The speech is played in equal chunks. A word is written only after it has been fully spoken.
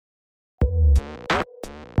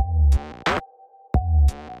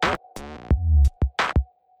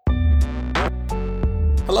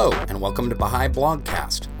Hello, and welcome to Baha'i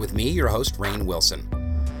Blogcast, with me, your host, Rainn Wilson.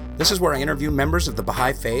 This is where I interview members of the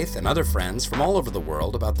Baha'i faith and other friends from all over the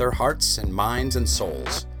world about their hearts and minds and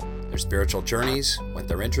souls, their spiritual journeys, what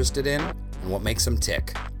they're interested in, and what makes them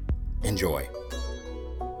tick. Enjoy.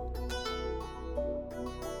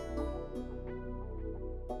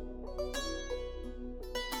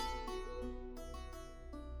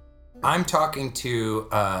 I'm talking to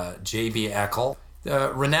J.B. Eckel,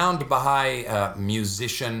 the renowned Baha'i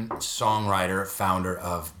musician, songwriter, founder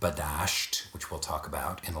of Badasht, which we'll talk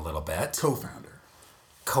about in a little bit.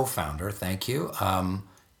 Co-founder, thank you.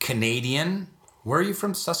 Canadian. Where are you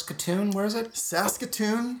from? Saskatoon? Where is it?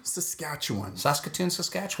 Saskatoon, Saskatchewan. Saskatoon,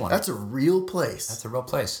 Saskatchewan. That's a real place. That's a real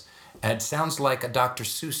place. It sounds like a Dr.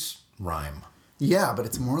 Seuss rhyme. Yeah, but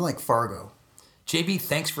it's more like Fargo. JB,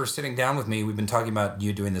 thanks for sitting down with me. We've been talking about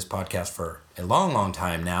you doing this podcast for a long, long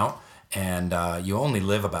time now, and you only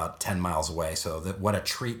live about 10 miles away, so what a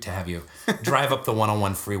treat to have you drive up the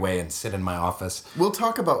 101 freeway and sit in my office. We'll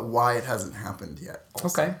talk about why it hasn't happened yet.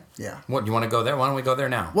 Also. Okay. Yeah. What, you want to go there? Why don't we go there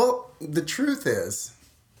now? Well, the truth is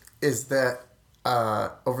that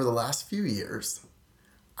over the last few years,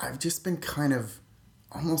 I've just been kind of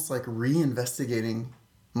almost like reinvestigating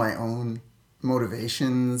my own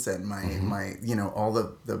motivations and my all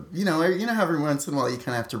the how every once in a while you kind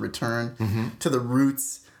of have to return to the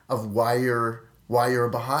roots of why you're a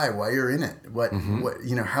Baha'i, why you're in it, what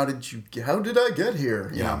how did I get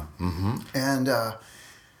here, you know?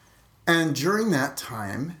 And during that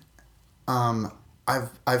time,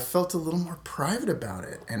 I've felt a little more private about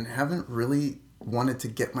it and haven't really wanted to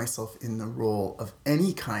get myself in the role of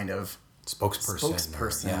any kind of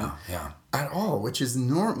spokesperson at all, which is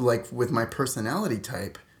like with my personality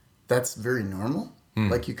type, that's very normal.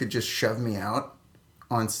 Like you could just shove me out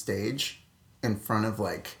on stage in front of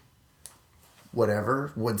like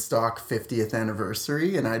whatever Woodstock 50th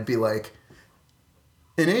anniversary, and I'd be like,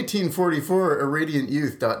 in 1844 a radiant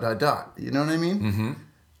youth ... You know what I mean?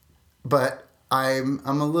 But I'm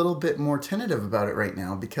a little bit more tentative about it right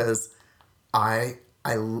now because my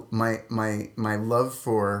love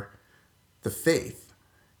for the faith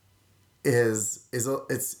is it's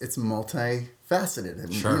multifaceted and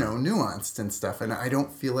nuanced and stuff, and I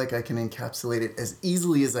don't feel like I can encapsulate it as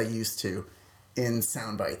easily as I used to in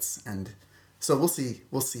sound bites, and so we'll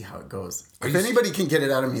see how it goes. If anybody can get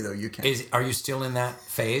it out of me, though, you can. Are you still in that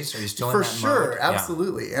phase? Are you still in for that sure? mode?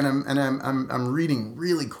 Absolutely, yeah. And I'm reading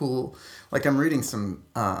really cool. Like I'm reading some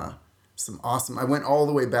awesome. I went all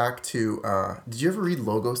the way back to. Did you ever read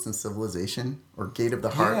Logos and Civilization or Gate of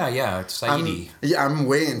the Heart? Yeah, Saidi. I'm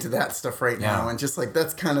way into that stuff right now, and just like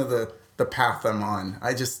that's kind of the path I'm on.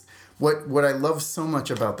 I just what I love so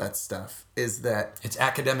much about that stuff is that it's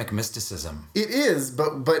academic mysticism. It is,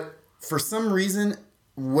 but for some reason,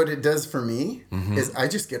 what it does for me is I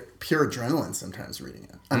just get pure adrenaline sometimes reading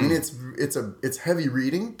it. I mean, it's heavy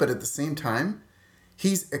reading, but at the same time,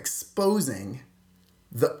 he's exposing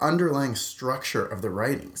the underlying structure of the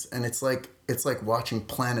writings, and it's like watching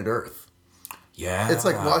Planet Earth. Yeah, it's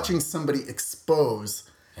like watching somebody expose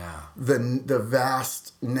the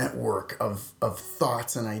vast network of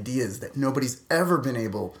thoughts and ideas that nobody's ever been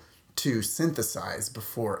able to synthesize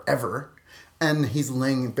before ever, and he's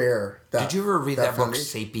laying bare that. Did you ever read that book foundation.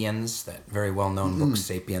 Sapiens, that very well-known book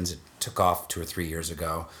Sapiens? It took off 2 or 3 years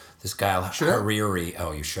ago. This guy,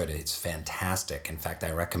 Hariri, you should. It's fantastic. In fact,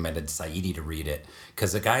 I recommended Saidi to read it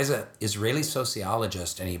because the guy's an Israeli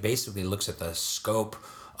sociologist, and he basically looks at the scope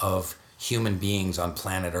of human beings on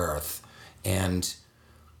planet Earth and,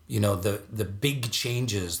 the big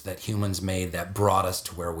changes that humans made that brought us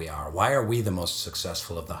to where we are. Why are we the most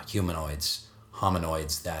successful of the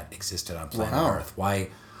hominoids that existed on planet Earth? Why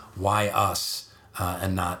us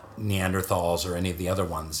and not Neanderthals or any of the other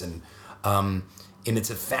ones? And it's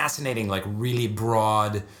a fascinating, like really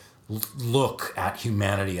broad look at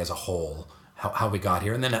humanity as a whole, how we got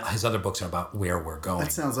here. And then his other books are about where we're going.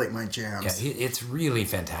 That sounds like my jams. Yeah, it's really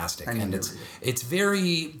fantastic. And it's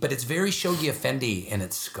very Shoghi Effendi in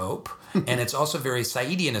its scope. And it's also very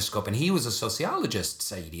Saidi in his scope. And he was a sociologist,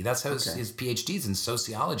 Saidi. That's how his PhD's in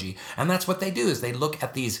sociology. And that's what they do, is they look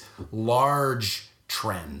at these large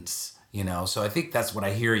trends, So I think that's what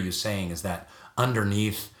I hear you saying, is that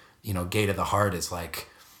underneath, Gate of the Heart is like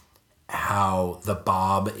how the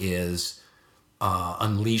Bab is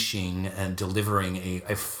unleashing and delivering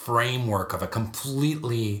a framework of a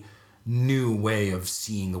completely new way of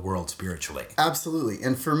seeing the world spiritually. Absolutely.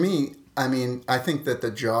 And for me, I mean, I think that the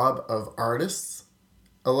job of artists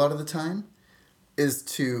a lot of the time is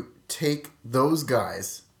to take those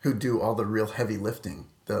guys who do all the real heavy lifting,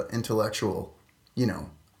 the intellectual,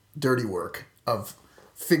 dirty work of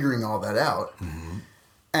figuring all that out,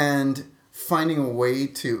 and finding a way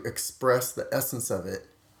to express the essence of it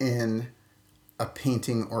in a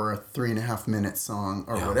painting or a 3.5 minute song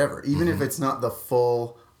or whatever, even if it's not the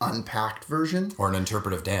full unpacked version. Or an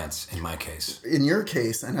interpretive dance, in my case. In your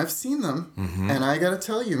case, and I've seen them, and I gotta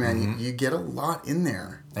tell you, man, you get a lot in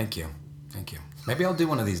there. Thank you. Maybe I'll do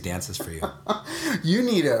one of these dances for you. You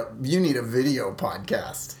need a video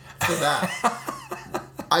podcast for that.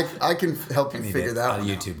 I can help you figure that out. A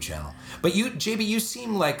YouTube channel. But you, JB, you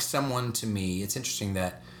seem like someone to me. It's interesting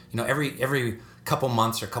that, you know, every couple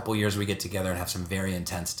months or couple years we get together and have some very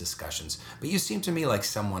intense discussions. But you seem to me like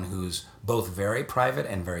someone who's both very private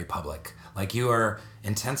and very public. Like you are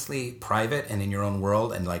intensely private and in your own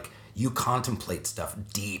world, and like you contemplate stuff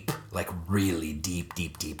deep, like really deep.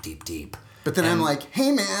 But then I'm like,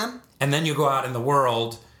 hey man. And then you go out in the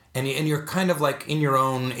world and you're kind of like in your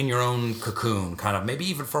own cocoon, kind of, maybe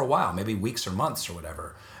even for a while, maybe weeks or months or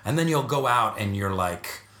whatever. And then you'll go out and you're like,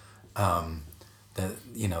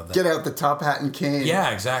 get out the top hat and cane. Yeah,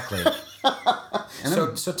 exactly.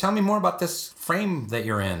 So tell me more about this frame that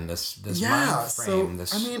you're in, this mind frame,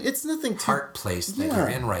 it's nothing too heart place that you're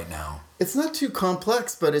in right now. It's not too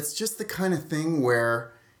complex, but it's just the kind of thing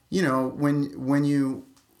where, you know, when you,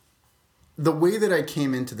 the way that I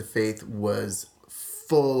came into the faith was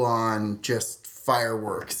full on just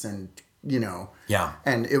fireworks and, you know,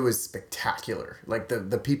 and it was spectacular. Like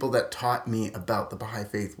the people that taught me about the Baha'i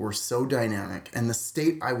faith were so dynamic, and the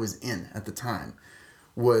state I was in at the time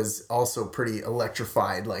was also pretty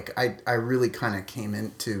electrified. Like I really kind of came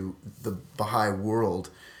into the Baha'i world.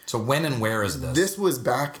 So when and where is this? This was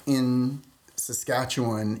back in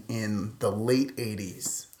Saskatchewan in the late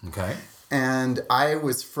 80s. Okay. And I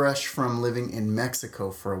was fresh from living in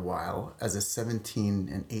Mexico for a while as a 17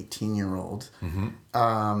 and 18-year-old.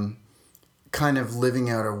 Kind of living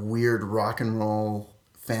out a weird rock and roll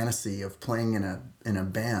fantasy of playing in a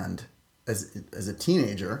band as a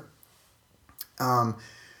teenager. A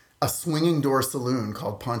swinging door saloon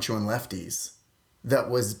called Poncho and Lefties that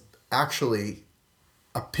was actually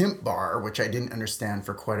a pimp bar, which I didn't understand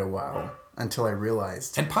for quite a while until I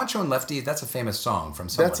realized. And Poncho and Lefty, that's a famous song from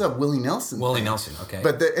someone. That's a Willie Nelson thing. Nelson, okay.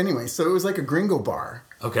 But anyway, so it was like a gringo bar.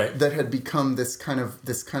 Okay. That had become this kind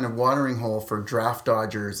of watering hole for draft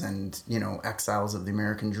dodgers and, you know, exiles of the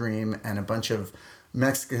American dream and a bunch of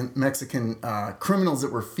Mexican criminals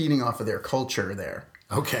that were feeding off of their culture there.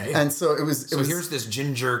 Okay. And so it was here's this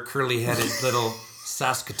ginger, curly-headed little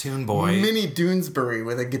Saskatoon boy. Mini Doonesbury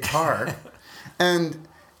with a guitar. and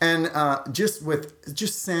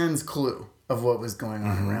just sans clue of what was going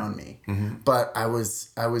on around me. But I was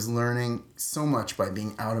learning so much by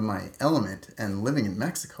being out of my element and living in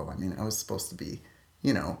Mexico. I mean, I was supposed to be,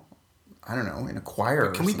 you know, I don't know, in a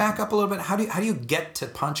choir. Can we back up a little bit? How do you get to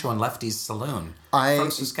Poncho and Lefty's saloon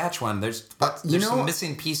from Saskatchewan? There's some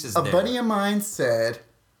missing pieces there. A buddy of mine said,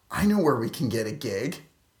 I know where we can get a gig.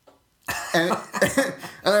 And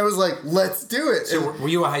I was like, let's do it. So were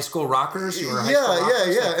you a high school rocker? So you were a high school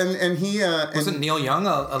rocker? Yeah. And he... Wasn't Neil Young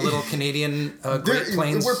a little Canadian Great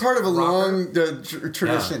Plains We're part of a rocker? long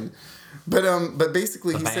tradition. Yeah. But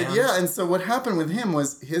basically he said, yeah. And so what happened with him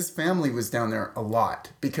was his family was down there a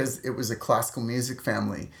lot because it was a classical music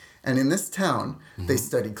family. And in this town, they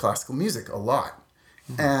studied classical music a lot.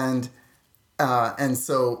 And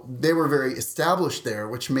so they were very established there,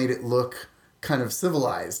 which made it look kind of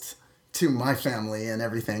civilized to my family and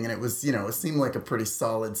everything. And it was, you know, it seemed like a pretty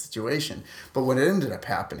solid situation. But what ended up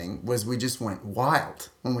happening was we just went wild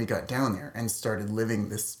when we got down there and started living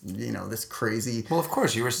this, you know, this crazy... Well, of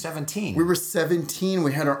course, you were 17. We were 17.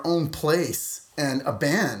 We had our own place and a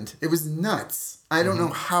band. It was nuts. I don't know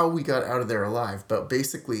how we got out of there alive, but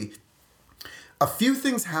basically a few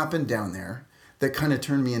things happened down there that kind of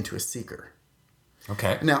turned me into a seeker.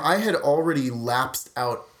 Okay. Now, I had already lapsed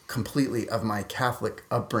out completely of my Catholic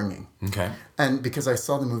upbringing. Okay. And because I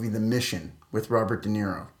saw the movie The Mission with Robert De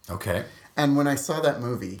Niro. Okay. And when I saw that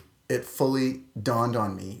movie, it fully dawned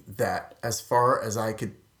on me that as far as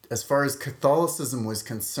Catholicism was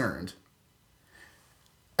concerned,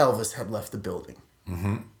 Elvis had left the building.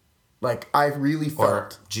 Like, I really felt... Or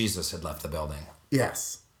Jesus had left the building.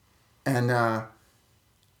 Yes. And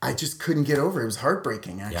I just couldn't get over it. It was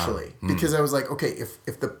heartbreaking, actually. Yeah. Because I was like, okay,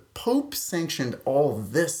 if the Pope sanctioned all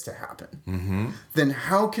this to happen, then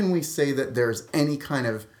how can we say that there's any kind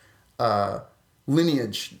of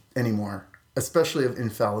lineage anymore, especially of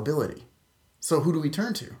infallibility? So who do we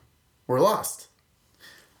turn to? We're lost.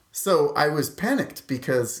 So I was panicked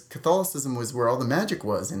because Catholicism was where all the magic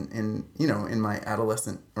was in my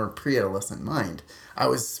adolescent or pre-adolescent mind. I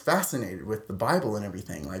was fascinated with the Bible and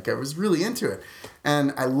everything. Like, I was really into it.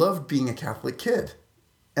 And I loved being a Catholic kid.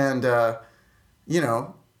 And,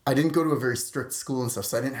 I didn't go to a very strict school and stuff,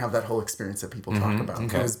 so I didn't have that whole experience that people talk about.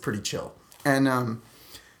 Okay. It was pretty chill. So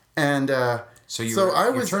I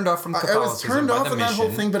was turned off from Catholicism. I was turned off of that whole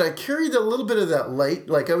thing, but I carried a little bit of that light.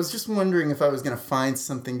 Like, I was just wondering if I was going to find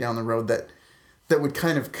something down the road that would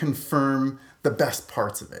kind of confirm the best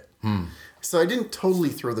parts of it. So I didn't totally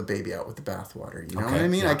throw the baby out with the bathwater. You know what I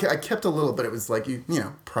mean? Yeah. I kept a little, but it was like,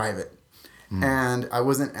 private. And I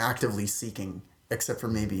wasn't actively seeking, except for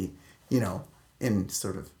maybe, in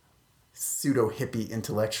sort of pseudo-hippie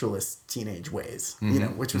intellectualist teenage ways,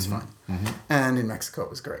 which was fun. And in Mexico, it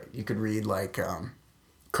was great. You could read like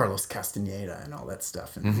Carlos Castaneda and all that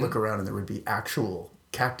stuff and look around and there would be actual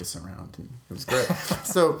cactus around. And it was great.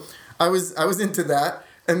 So I was into that.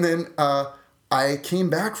 And then I came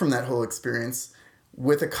back from that whole experience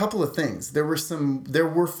with a couple of things. There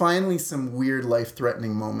were finally some weird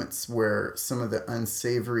life-threatening moments where some of the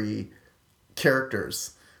unsavory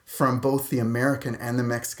characters from both the American and the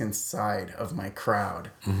Mexican side of my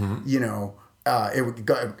crowd,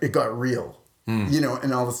 it got real,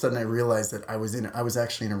 and all of a sudden I realized that I was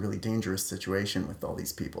actually in a really dangerous situation with all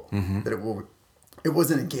these people, that it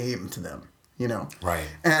wasn't a game to them, Right.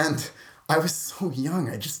 And I was so young,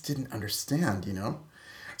 I just didn't understand,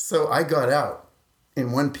 So I got out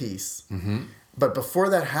in one piece. But before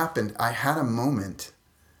that happened, I had a moment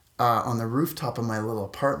on the rooftop of my little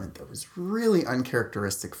apartment that was really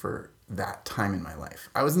uncharacteristic for that time in my life.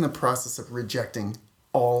 I was in the process of rejecting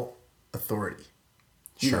all authority,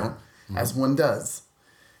 as one does.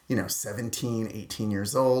 17, 18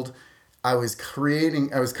 years old. I was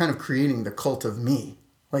kind of creating the cult of me,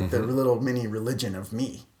 like the little mini religion of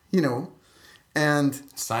me, and...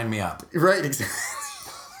 Sign me up. Right, exactly.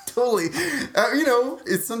 Totally.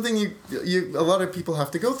 It's something you a lot of people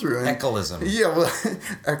have to go through. Ecclism. Yeah, well,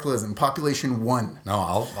 ecclism. Population 1.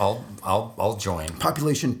 No, I'll join.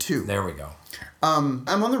 Population 2. There we go. I'm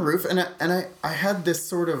on the roof and I had this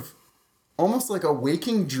sort of almost like a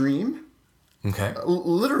waking dream. Okay.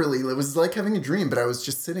 Literally, it was like having a dream, but I was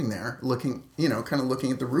just sitting there looking, kind of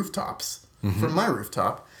looking at the rooftops from my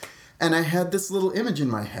rooftop, and I had this little image in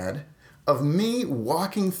my head of me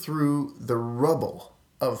walking through the rubble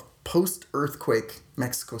of post-earthquake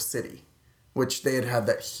Mexico City, which they had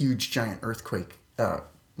that huge giant earthquake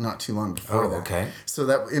not too long before that. Okay. So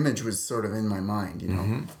that image was sort of in my mind,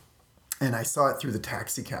 And I saw it through the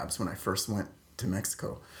taxi cabs when I first went to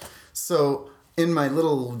Mexico. So in my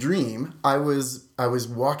little dream, I was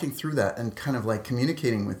walking through that and kind of like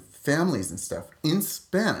communicating with families and stuff in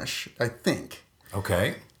Spanish, I think.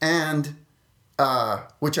 Okay. And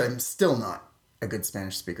which I'm still not a good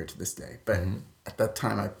Spanish speaker to this day, but at that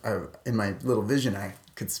time, I in my little vision, I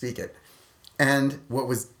could speak it. And what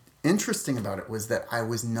was interesting about it was that I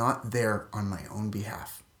was not there on my own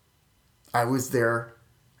behalf. I was there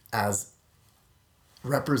as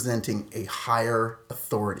representing a higher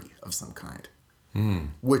authority of some kind,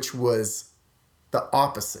 which was the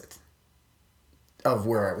opposite of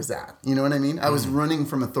where I was at. You know what I mean? I was running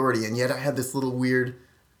from authority, and yet I had this little weird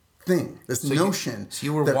thing, this notion. So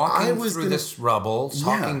you were walking through this rubble,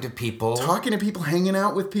 talking to people, hanging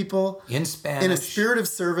out with people in Spanish, in a spirit of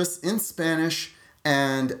service in Spanish,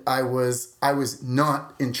 and I was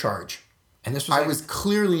not in charge. And this was I was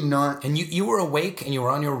clearly not. And you were awake and you were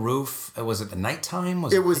on your roof. Was it the nighttime?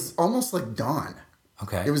 It was almost like dawn.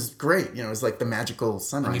 Okay. It was great. It was like the magical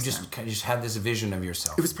sunrise. And you just had this vision of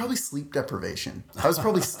yourself. It was probably sleep deprivation. I was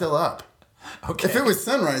probably still up. Okay. If it was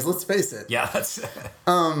sunrise, let's face it. Yeah, that's...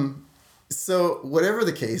 So whatever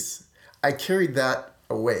the case, I carried that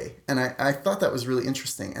away. And I thought that was really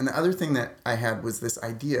interesting. And the other thing that I had was this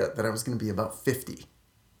idea that I was going to be about 50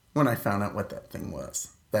 when I found out what that thing was,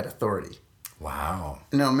 that authority. Wow.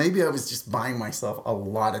 Now, maybe I was just buying myself a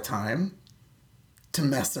lot of time to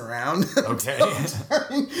mess around. Okay.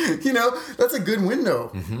 That's a good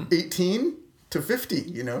window. 18 to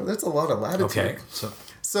 50, that's a lot of latitude. Okay.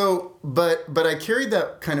 So, but I carried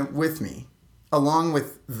that kind of with me, along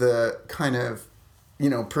with the kind of,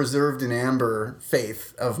 preserved in amber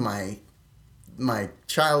faith of my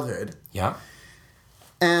childhood. Yeah.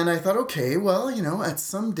 And I thought, okay, well, at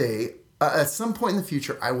some point in the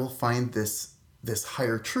future, I will find this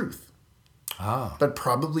higher truth. Ah. But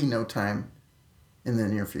probably no time in the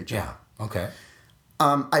near future. Yeah. Okay.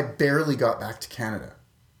 I barely got back to Canada,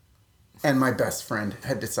 and my best friend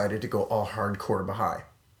had decided to go all hardcore Baha'i.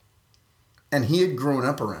 And he had grown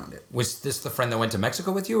up around it. Was this the friend that went to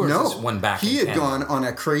Mexico with you, or was this one back in Canada? He had gone on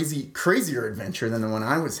a crazier adventure than the one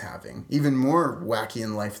I was having, even more wacky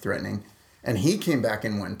and life-threatening. And he came back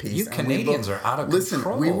in one piece. You Canadians are out of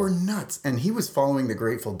control. Listen, we were nuts. And he was following the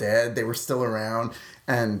Grateful Dead. They were still around.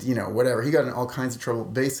 And, whatever. He got in all kinds of trouble.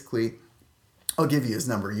 Basically, I'll give you his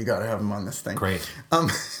number. You got to have him on this thing. Great.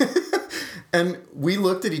 And we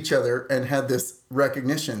looked at each other and had this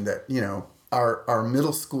recognition that, you know, our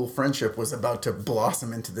middle school friendship was about to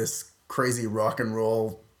blossom into this crazy rock and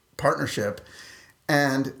roll partnership.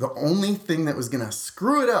 And the only thing that was going to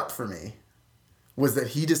screw it up for me was that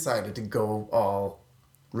he decided to go all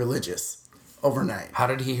religious overnight. How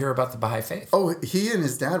did he hear about the Baha'i faith? Oh, he and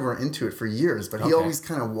his dad were into it for years, but he always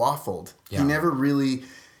kind of waffled. Yeah. He never really,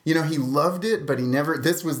 you know, he loved it, but he never,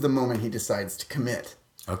 this was the moment he decides to commit.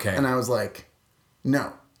 Okay. And I was like,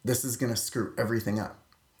 no, this is going to screw everything up.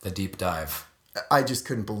 The deep dive. I just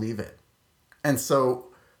couldn't believe it. And so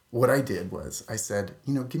what I did was I said,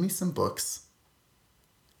 you know, give me some books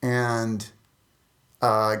and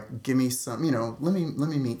give me some, you know, let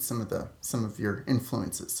me meet some of your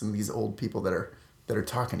influences, some of these old people that are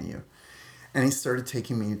talking to you. And he started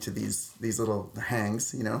taking me to these little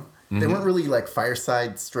hangs, you know. Mm-hmm. They weren't really like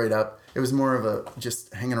fireside straight up. It was more of a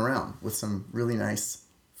just hanging around with some really nice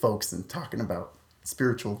folks and talking about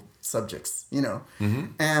spiritual subjects, you know. Mm-hmm.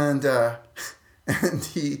 And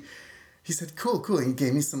he said, cool. He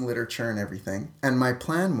gave me some literature and everything. And my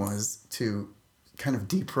plan was to kind of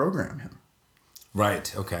deprogram him.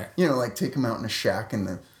 Right. Okay. You know, like take him out in a shack in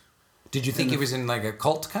the. Did you think he was in like a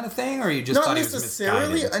cult kind of thing, or you just thought he was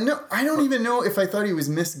misguided? I don't even know if I thought he was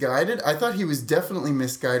misguided. I thought he was definitely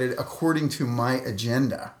misguided according to my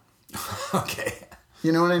agenda. Okay.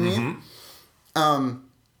 You know what I mean? Mm-hmm.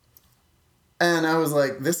 And I was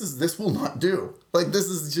like, this will not do. Like, this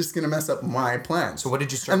is just going to mess up my plans. So what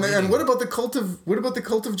did you start reading? And what about the cult of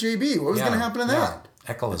JB? What was going to happen to that?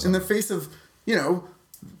 Echoism. In the face of, you know,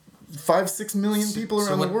 5-6 million people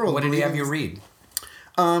around the world. What did he have you read?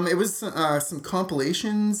 It was some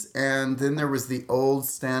compilations, and then there was the old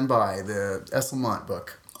Standby, the Esselmont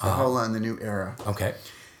book, Baha'u'llah and the New Era. Okay.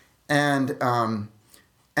 And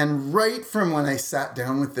right from when I sat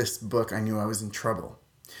down with this book, I knew I was in trouble.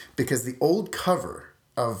 Because the old cover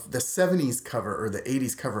of the 70s cover or the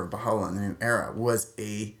 80s cover of Baha'u'llah and the New Era was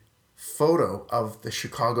a photo of the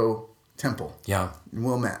Chicago temple. Yeah. In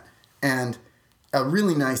Wilmette. And a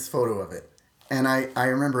really nice photo of it. And I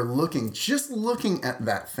remember looking at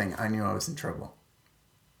that thing, I knew I was in trouble.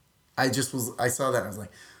 I saw that and I was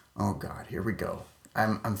like, oh God, here we go.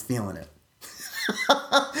 I'm feeling it.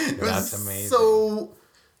 That's amazing. So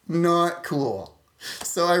not cool.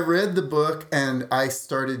 So I read the book and I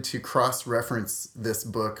started to cross-reference this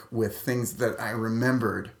book with things that I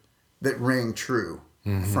remembered that rang true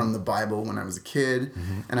from the Bible when I was a kid.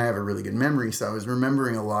 Mm-hmm. And I have a really good memory, so I was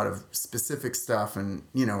remembering a lot of specific stuff and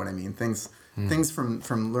you know what I mean, things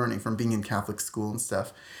from learning, from being in Catholic school and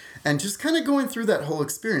stuff. And just kind of going through that whole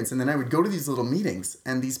experience. And then I would go to these little meetings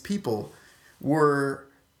and these people I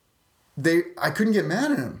couldn't get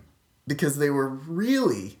mad at them because they were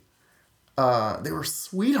really... they were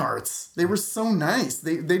sweethearts. They were so nice.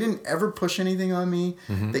 They didn't ever push anything on me.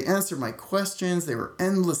 Mm-hmm. They answered my questions. They were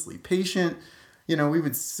endlessly patient. You know, we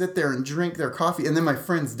would sit there and drink their coffee. And then my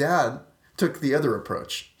friend's dad took the other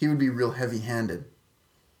approach. He would be real heavy-handed.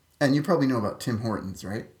 And you probably know about Tim Hortons,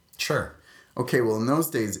 right? Sure. Okay, well, in those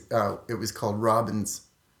days, it was called Robin's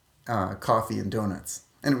Coffee and Donuts.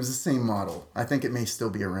 And it was the same model. I think it may still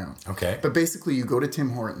be around. Okay. But basically, you go to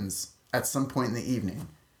Tim Hortons at some point in the evening,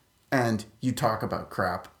 and you talk about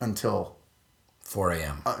crap until 4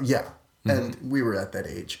 a.m. Yeah. Mm-hmm. And we were at that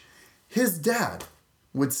age. His dad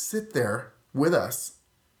would sit there with us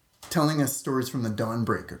telling us stories from the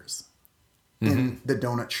Dawnbreakers in the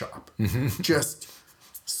donut shop. Mm-hmm. Just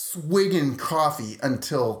swigging coffee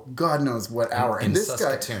until God knows what hour. And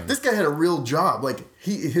this guy had a real job. Like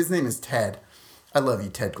his name is Ted. I love you,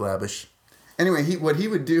 Ted Glabish. Anyway, what he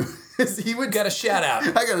would do is he would... Got a shout out.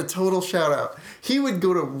 I got a total shout out. He would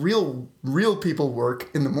go to real people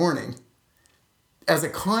work in the morning as a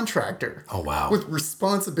contractor. Oh, wow. With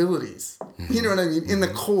responsibilities. Mm-hmm. You know what I mean? In the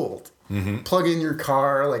cold. Mm-hmm. Plug in your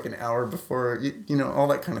car like an hour before, you know, all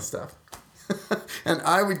that kind of stuff. And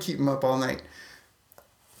I would keep him up all night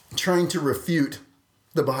trying to refute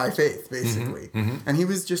the Baha'i faith, basically. Mm-hmm. Mm-hmm. And he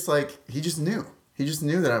was just like, he just knew. He just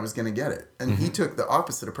knew that I was going to get it. And he took the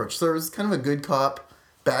opposite approach. So it was kind of a good cop,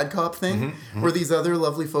 bad cop thing, where these other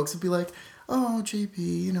lovely folks would be like, oh, JP,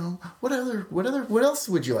 you know, what else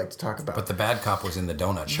would you like to talk about? But the bad cop was in the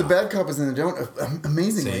donut shop. The bad cop was in the donut.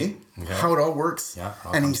 Amazingly, how it all works. Yeah,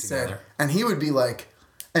 and he said, together. And he would be like,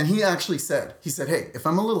 and he actually said, hey, if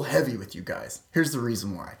I'm a little heavy with you guys, here's the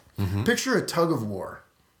reason why. Mm-hmm. Picture a tug of war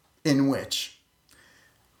in which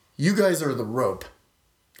you guys are the rope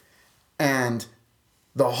and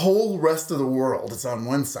the whole rest of the world is on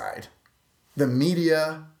one side. The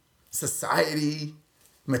media, society,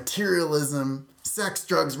 materialism, sex,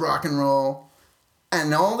 drugs, rock and roll,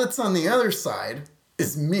 And all that's on the other side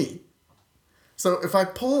is me. So if I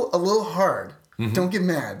pull a little hard, don't get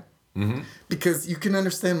mad. Because you can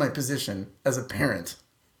understand my position as a parent.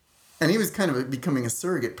 And he was kind of becoming a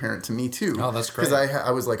surrogate parent to me too. Oh, that's great. Because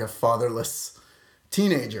I was like a fatherless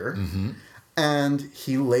teenager. And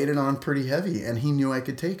he laid it on pretty heavy, and he knew I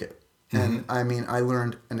could take it. And I mean, I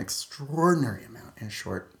learned an extraordinary amount in a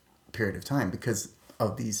short period of time because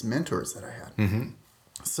of these mentors that I had.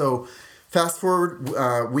 So fast forward,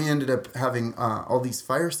 we ended up having all these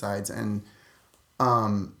firesides and,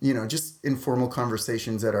 just informal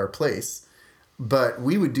conversations at our place. But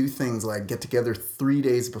we would do things like get together 3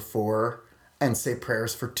 days before and say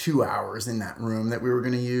prayers for 2 hours in that room that we were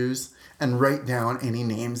going to use and write down any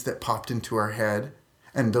names that popped into our head.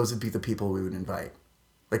 And those would be the people we would invite.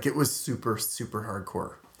 Like, it was super, super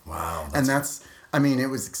hardcore. Wow. It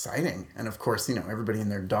was exciting. And of course, everybody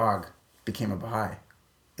and their dog became a Baha'i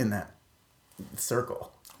in that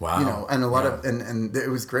circle. Wow. And a lot of, and it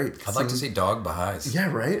was great. I'd like to see dog Baha'is.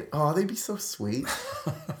 Yeah, right? Oh, they'd be so sweet.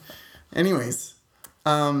 Anyways,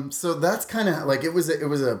 so that's kind of like, it was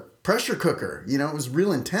a pressure cooker, it was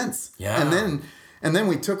real intense. Yeah. And then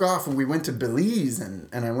we took off and we went to Belize and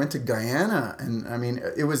I went to Guyana. And I mean,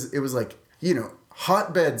 it was like,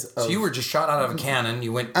 hotbeds of... So you were just shot out of a cannon.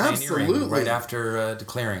 You went pioneering right after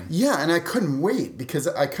declaring. Yeah, and I couldn't wait because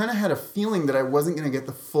I kind of had a feeling that I wasn't going to get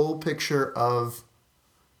the full picture of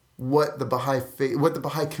what the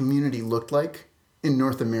Baha'i community looked like in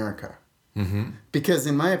North America. Because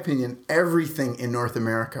in my opinion, everything in North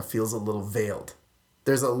America feels a little veiled.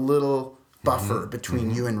 There's a little buffer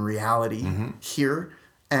between you and reality here,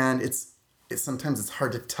 and it's sometimes it's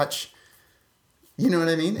hard to touch. You know what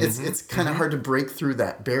I mean? It's kind of hard to break through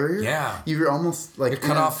that barrier. Yeah. You're almost like... You're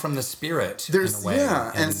cut off from the spirit in a way.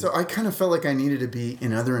 Yeah, and so I kind of felt like I needed to be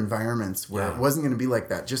in other environments where it wasn't going to be like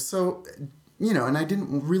that. Just so, and I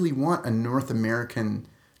didn't really want a North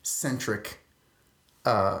American-centric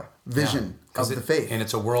vision of the faith. And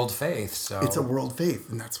it's a world faith, so... It's a world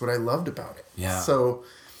faith, and that's what I loved about it. Yeah. So...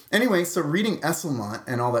 Anyway, so reading Esselmont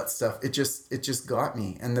and all that stuff, it just got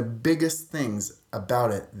me. And the biggest things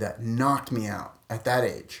about it that knocked me out at that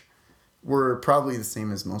age were probably the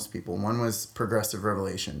same as most people. One was progressive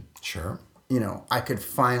revelation. Sure. I could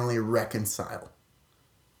finally reconcile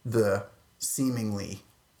the seemingly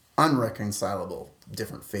unreconcilable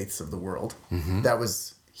different faiths of the world. That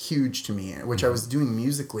was huge to me, which I was doing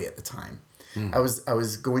musically at the time. I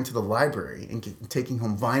was going to the library and taking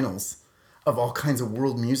home vinyls of all kinds of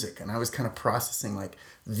world music, and I was kind of processing like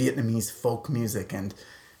Vietnamese folk music and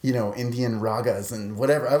Indian ragas and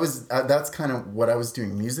whatever. That's kind of what I was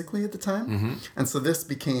doing musically at the time, and so this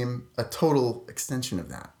became a total extension of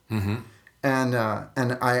that. And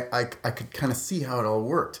I could kind of see how it all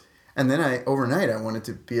worked. And then overnight I wanted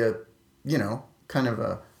to be a kind of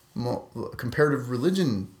a comparative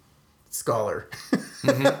religion scholar.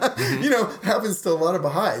 Happens to a lot of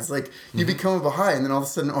Baha'is. Like, you become a Baha'i and then all of a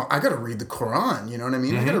sudden, I got to read the Quran. You know what I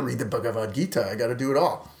mean? I got to read the Bhagavad Gita. I got to do it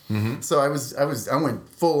all. So I went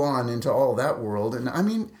full on into all that world. And I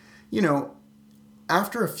mean,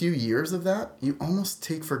 after a few years of that, you almost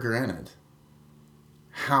take for granted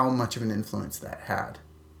how much of an influence that had.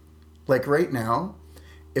 Like right now,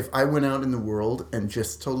 if I went out in the world and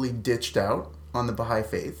just totally ditched out on the Baha'i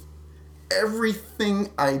faith, everything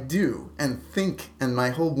I do and think and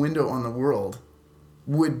my whole window on the world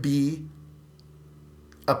would be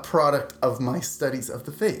a product of my studies of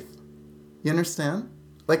the faith. You understand?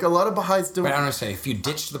 Like, a lot of Baha'is don't... But I don't understand. If you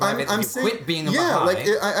ditched the Baha'i faith, you quit being a Baha'i... Yeah, like,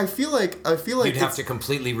 I feel like... You'd have to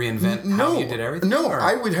completely reinvent how you did everything? No,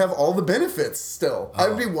 I would have all the benefits still. I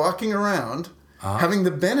would be walking around having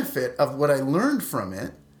the benefit of what I learned from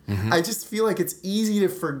it. I just feel like it's easy to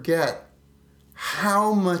forget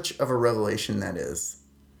how much of a revelation that is,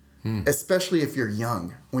 especially if you're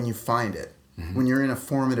young, when you find it, when you're in a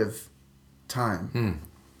formative time.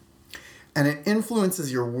 And it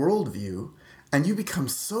influences your worldview, and you become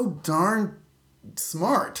so darn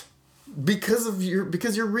smart because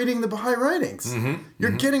you're reading the Baha'i writings.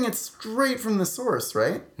 You're getting it straight from the source,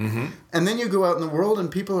 right? And then you go out in the world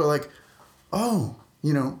and people are like, oh,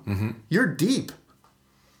 you're deep.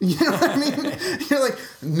 You know what I mean? You're like,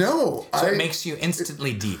 no. So it makes you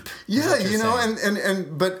instantly deep. Yeah,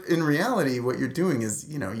 but in reality, what you're doing is,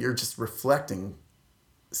 you're just reflecting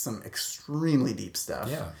some extremely deep stuff.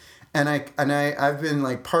 Yeah. And I've been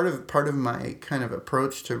like part of my kind of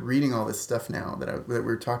approach to reading all this stuff now that we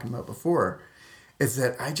were talking about before, is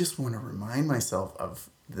that I just want to remind myself of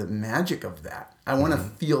the magic of that. I want to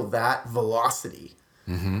feel that velocity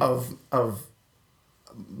of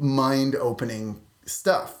mind opening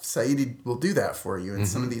stuff. Saidi will do that for you, and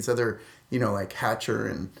some of these other like Hatcher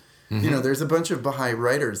and there's a bunch of Baha'i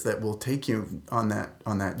writers that will take you on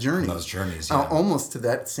that journey. Those journeys, almost to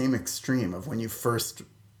that same extreme of when you first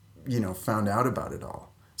found out about it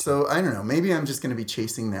all. So I don't know. Maybe I'm just going to be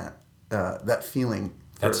chasing that feeling.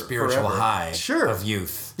 That spiritual high of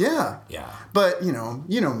youth. Yeah. Yeah. But, you know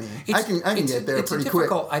me. I can get there pretty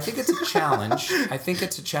quick. I think it's a challenge. I think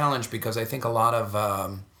it's a challenge because I think a lot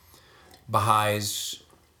of Baha'is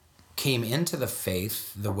came into the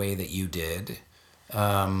faith the way that you did,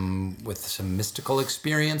 with some mystical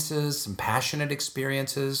experiences, some passionate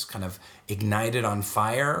experiences, kind of ignited on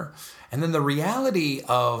fire. And then the reality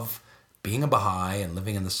of being a Baha'i and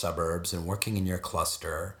living in the suburbs and working in your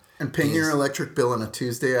cluster... And paying your electric bill on a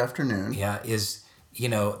Tuesday afternoon. Yeah, there's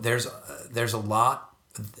a lot.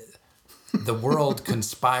 The world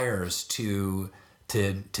conspires to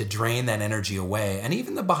drain that energy away, and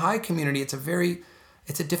even the Baha'i community.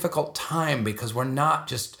 It's a difficult time because we're not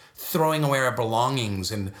just throwing away our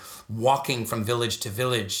belongings and walking from village to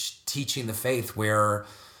village teaching the faith. We're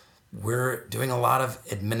doing a lot of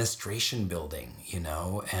administration building,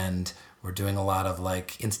 and we're doing a lot of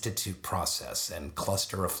institute process and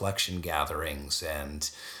cluster reflection gatherings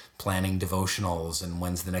and planning devotionals and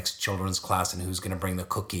when's the next children's class and who's going to bring the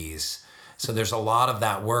cookies. So there's a lot of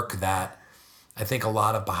that work that I think a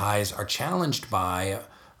lot of Baha'is are challenged by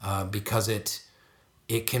because it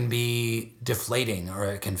can be deflating, or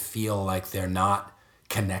it can feel like they're not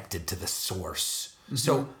connected to the source. Mm-hmm.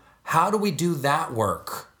 So how do we do that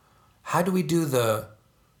work? How do we do the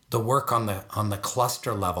work on the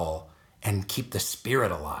cluster level and keep the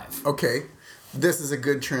spirit alive? Okay, this is a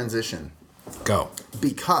good transition. Go.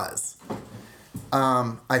 Because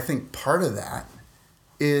I think part of that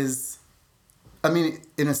is,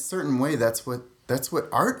 in a certain way, that's what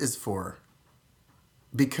art is for.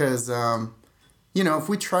 Because, if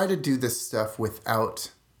we try to do this stuff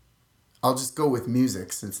without, I'll just go with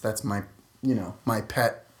music since that's my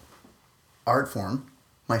pet art form,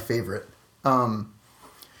 my favorite. I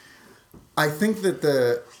think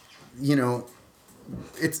that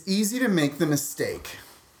it's easy to make the mistake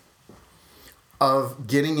of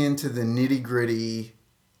getting into the nitty-gritty,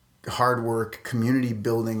 hard work, community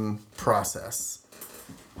building process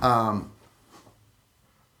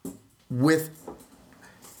with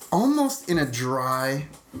almost in a dry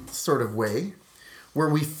sort of way where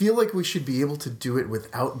we feel like we should be able to do it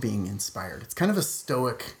without being inspired. It's kind of a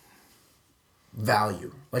stoic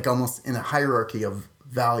value, like almost in a hierarchy of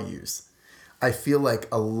values. I feel like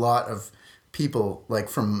a lot of people, like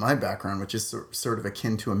from my background, which is sort of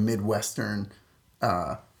akin to a Midwestern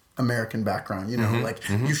American background,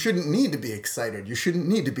 you shouldn't need to be excited. You shouldn't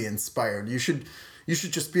need to be inspired. You should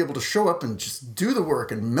just be able to show up and just do the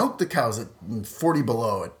work and milk the cows at 40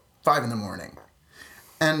 below at 5 a.m.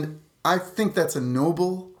 And I think that's a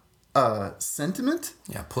noble sentiment.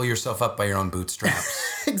 Yeah, pull yourself up by your own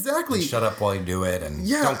bootstraps. Exactly. And shut up while you do it and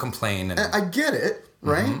don't complain. And I get it,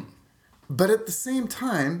 right? Mm-hmm. But at the same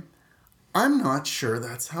time, I'm not sure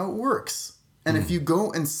that's how it works. And if you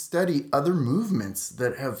go and study other movements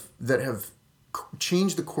that have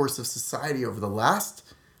changed the course of society over the last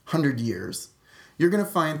 100 years, you're going to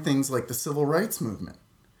find things like the civil rights movement,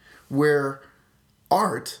 where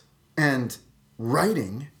art and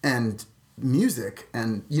writing and music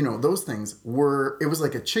and those things it was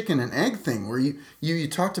like a chicken and egg thing, where you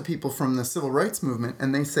talk to people from the civil rights movement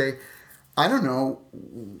and they say, I don't know,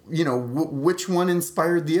 which one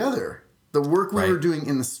inspired the other. The work we were doing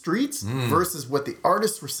in the streets versus what the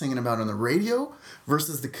artists were singing about on the radio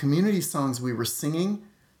versus the community songs we were singing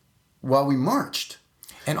while we marched.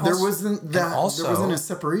 And there wasn't a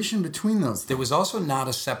separation between those things. There was also not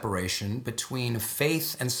a separation between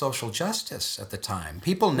faith and social justice at the time.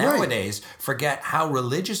 People nowadays forget how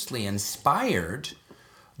religiously inspired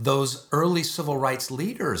those early civil rights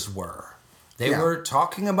leaders were. They were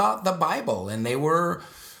talking about the Bible, and they were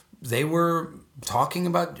talking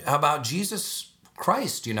about Jesus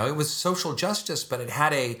Christ. It was social justice, but it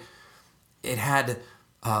had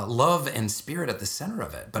love and spirit at the center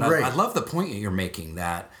of it. But I love the point that you're making,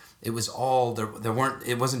 that it was all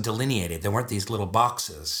it wasn't delineated. There weren't these little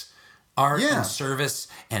boxes. Art and service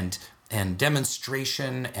and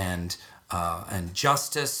demonstration and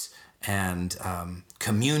justice and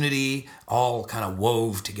community all kind of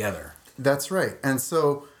wove together. That's right. And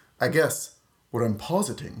so I guess what I'm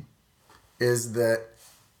positing is that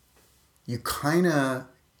you kind of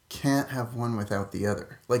can't have one without the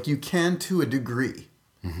other. Like, you can to a degree.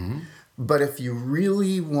 Mm-hmm. But if you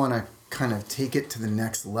really want to kind of take it to the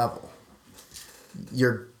next level,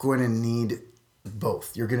 you're going to need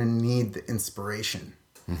both. You're going to need the inspiration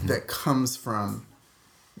that comes from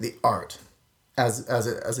the art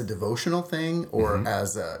as a devotional thing or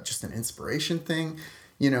as just an inspiration thing,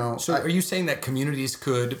 So are you saying that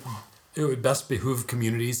it would best behoove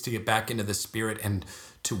communities to get back into the spirit and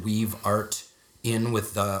to weave art in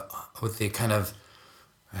with the kind of,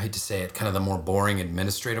 I hate to say it, kind of the more boring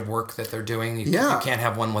administrative work that they're doing? You can't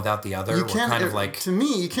have one without the other. You can't. To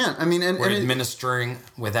me, you can't. I mean, we're administering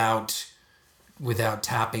without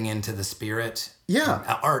tapping into the spirit.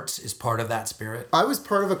 Yeah. Art is part of that spirit. I was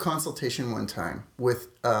part of a consultation one time with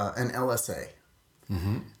an LSA.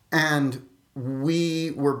 And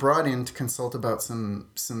we were brought in to consult about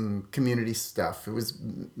some community stuff. It was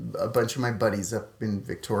a bunch of my buddies up in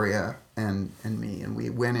Victoria and me. And we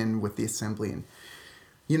went in with the assembly. And,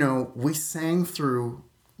 we sang through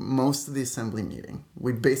most of the assembly meeting.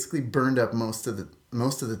 We basically burned up most of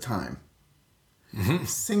the time.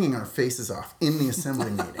 Singing our faces off in the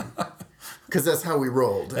assembly meeting. Because that's how we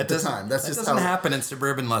rolled at the time. That doesn't happen in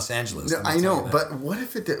suburban Los Angeles. I know, but what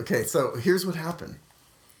if it did? Okay, so here's what happened.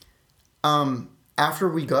 After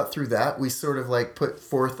we got through that, we sort of like put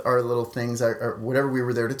forth our little things, or whatever we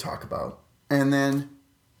were there to talk about. And then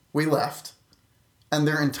we left. And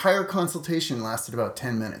their entire consultation lasted about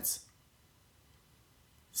 10 minutes.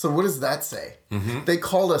 So what does that say? They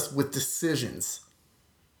called us with decisions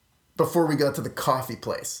before we got to the coffee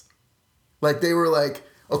place. Like they were like,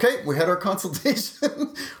 okay, we had our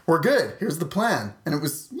consultation. We're good. Here's the plan. And it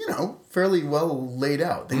was, fairly well laid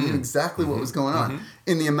out. They knew exactly what was going on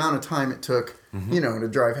in the amount of time it took, to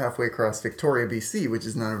drive halfway across Victoria, BC, which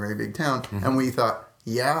is not a very big town. And we thought,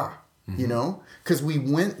 because we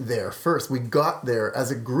went there first. We got there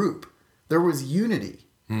as a group. There was unity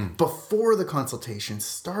before the consultation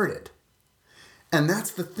started. And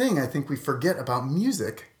that's the thing I think we forget about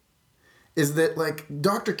music is that, like,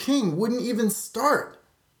 Dr. King wouldn't even start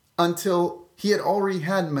until he had already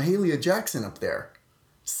had Mahalia Jackson up there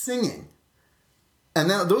singing. And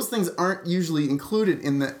now those things aren't usually included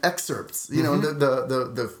in the excerpts,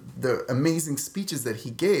 the amazing speeches that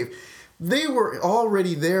he gave. They were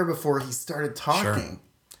already there before he started talking. Sure.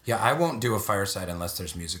 Yeah, I won't do a fireside unless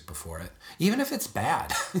there's music before it, even if it's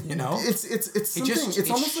bad. It's something. It's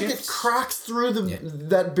almost shifts, like it cracks through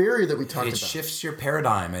that barrier that we talked about. It shifts your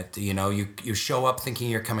paradigm. You show up thinking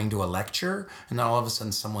you're coming to a lecture, and then all of a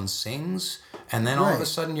sudden someone sings, and then all of a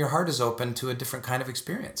sudden your heart is open to a different kind of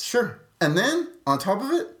experience. Sure, and then on top of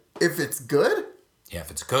it, if it's good. Yeah, if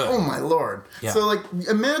it's good. Oh, my Lord. Yeah. So, like,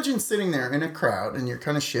 imagine sitting there in a crowd, and you're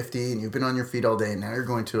kind of shifty, and you've been on your feet all day, and now you're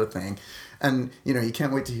going to a thing. And, you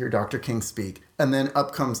can't wait to hear Dr. King speak. And then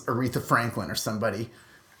up comes Aretha Franklin or somebody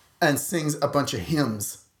and sings a bunch of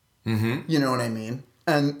hymns. You know what I mean?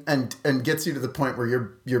 And gets you to the point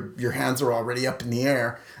where your hands are already up in the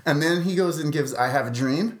air. And then he goes and gives I Have a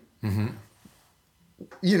Dream.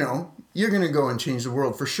 You're going to go and change the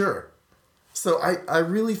world for sure. So I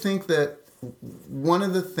really think that one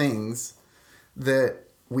of the things that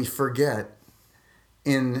we forget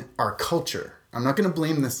in our culture, I'm not going to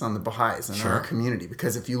blame this on the Baha'is and our community,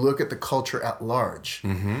 because if you look at the culture at large,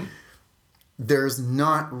 there's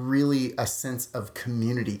not really a sense of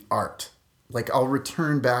community art. Like, I'll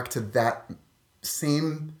return back to that the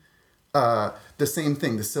same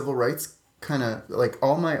thing, the civil rights kind of, like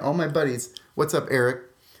all my buddies, what's up, Eric,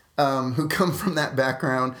 who come from that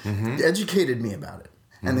background, educated me about it.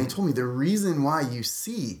 And they told me the reason why you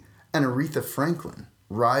see an Aretha Franklin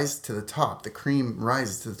rise to the top, the cream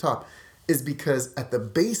rises to the top, is because at the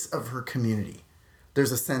base of her community,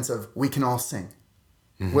 there's a sense of we can all sing,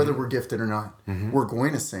 whether we're gifted or not. We're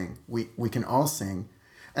going to sing. We can all sing.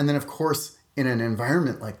 And then, of course, in an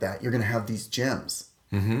environment like that, you're going to have these gems.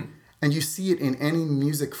 And you see it in any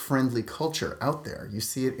music-friendly culture out there. You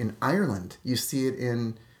see it in Ireland. You see it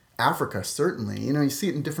in Africa, certainly. You see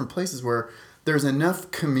it in different places where there's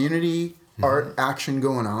enough community art action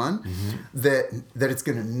going on that it's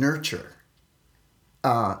going to nurture.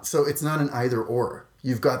 So it's not an either or.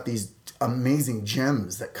 You've got these amazing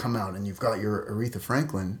gems that come out, and you've got your Aretha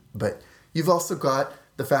Franklin, but you've also got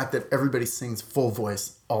the fact that everybody sings full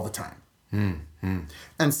voice all the time.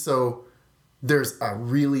 And so there's a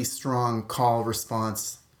really strong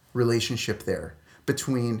call-response relationship there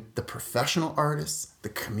between the professional artists, the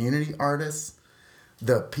community artists,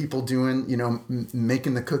 the people doing,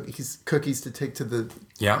 making the cookies to take to the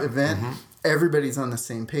event. Everybody's on the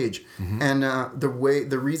same page. And the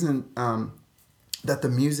reason that the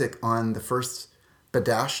music on the first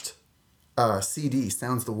Badasht CD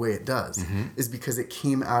sounds the way it does is because it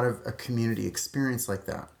came out of a community experience like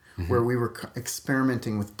that, where we were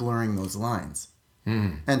experimenting with blurring those lines.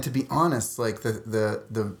 And to be honest, like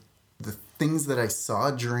the things that I saw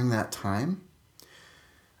during that time,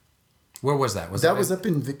 Where was that? That was up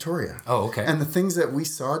in Victoria. Oh, okay. And the things that we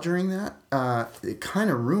saw during that, it kind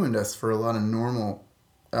of ruined us for a lot of normal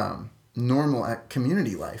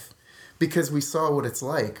community life, because we saw what it's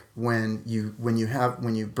like when you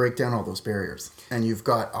break down all those barriers, and you've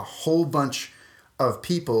got a whole bunch of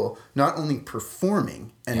people not only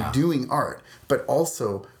performing and doing art, but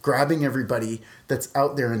also grabbing everybody that's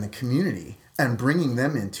out there in the community and bringing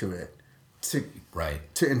them into it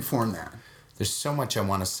to inform that. There's so much I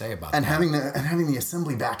want to say about and that. Having the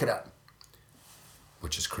assembly back it up,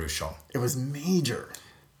 which is crucial. It was major.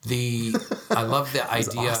 I love the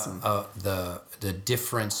idea awesome. of the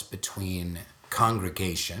difference between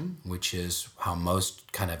congregation, which is how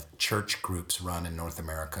most kind of church groups run in North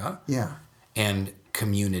America. Yeah. And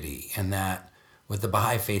community, and that what the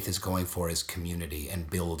Baha'i faith is going for is community and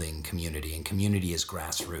building community, and community is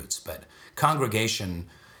grassroots. But congregation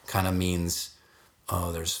kind of means,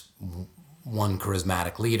 there's one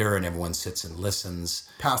charismatic leader and everyone sits and listens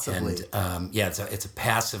passively. And it's a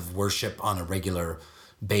passive worship on a regular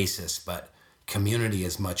basis. But community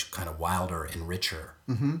is much kind of wilder and richer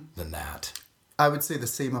than that. I would say the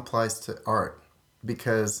same applies to art,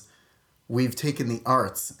 because we've taken the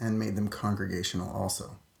arts and made them congregational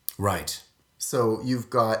also. Right. So you've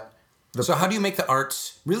got So how do you make the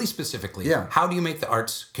arts, really specifically, how do you make the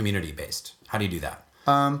arts community-based? How do you do that?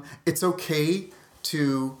 It's okay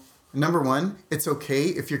to, number one, it's okay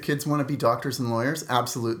if your kids want to be doctors and lawyers.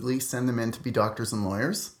 Absolutely, send them in to be doctors and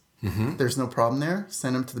lawyers. Mm-hmm. There's no problem there.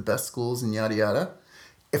 Send them to the best schools and yada, yada.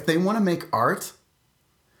 If they want to make art,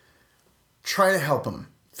 try to help them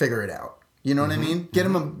figure it out. You know what I mean? Get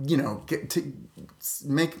them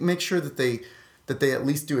make sure that they at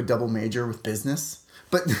least do a double major with business,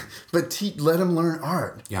 but let them learn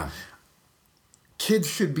art. Yeah. Kids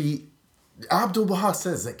should be. Abdul Baha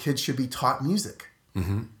says that kids should be taught music.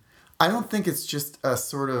 Mm-hmm. I don't think it's just a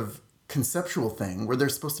sort of conceptual thing where they're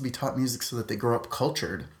supposed to be taught music so that they grow up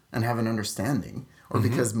cultured and have an understanding, or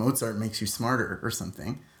because Mozart makes you smarter or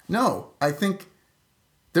something. No, I think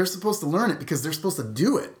they're supposed to learn it because they're supposed to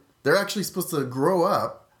do it. They're actually supposed to grow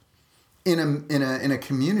up in a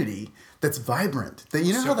community that's vibrant.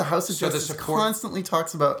 How the House of Justice constantly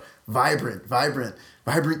talks about vibrant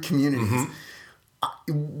communities.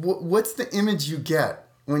 What's the image you get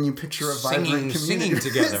when you picture a vibrant community? Singing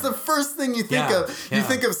together. It's the first thing you think of. You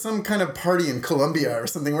think of some kind of party in Colombia or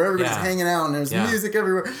something where everybody's hanging out and there's music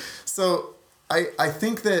everywhere. So I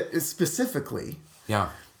think that specifically... Yeah.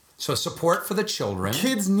 So support for the children.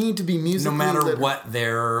 Kids need to be musically no matter what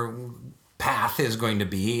their path is going to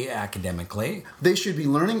be academically. They should be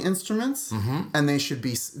learning instruments, and they should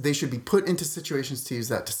be put into situations to use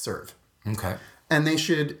that to serve. Okay. And they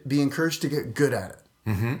should be encouraged to get good at it.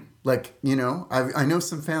 Mm-hmm. Like, I know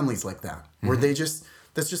some families like that where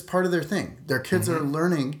that's just part of their thing. Their kids are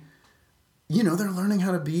learning, they're learning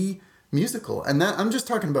how to be musical. And that I'm just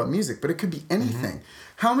talking about music, but it could be anything.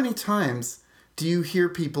 How many times do you hear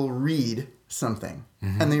people read something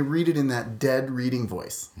and they read it in that dead reading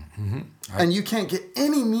voice? And you can't get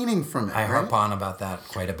any meaning from it. I harp on about that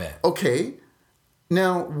quite a bit. Okay.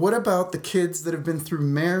 Now, what about the kids that have been through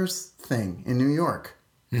Mayor's thing in New York?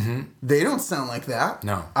 They don't sound like that.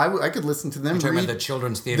 No. I could listen to them You're talking about the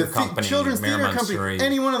Children's Theater Company. Children's Theater Company.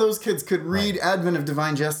 Any one of those kids could read Advent of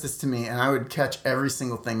Divine Justice to me, and I would catch every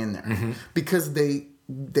single thing in there. Because they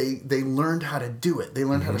learned how to do it. They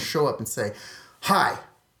learned how to show up and say, "Hi,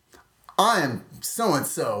 I am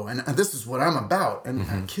so-and-so, and this is what I'm about."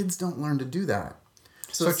 And kids don't learn to do that.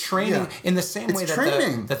 So training, in the same way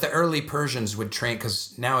that the early Persians would train,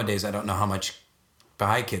 because nowadays I don't know how much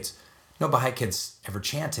Baha'i kids ever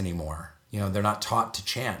chant anymore. They're not taught to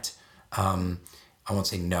chant. I won't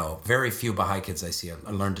say no. Very few Baha'i kids I see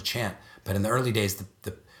learn to chant. But in the early days,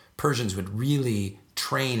 the Persians would really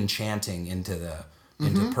train chanting into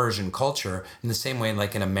Persian culture in the same way,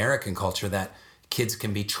 like in American culture, that kids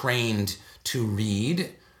can be trained to read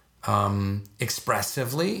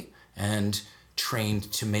expressively and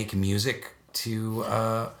trained to make music to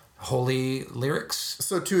holy lyrics.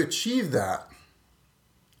 So to achieve that,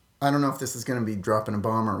 I don't know if this is going to be dropping a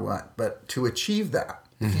bomb or what, but to achieve that,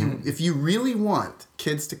 if you really want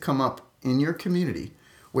kids to come up in your community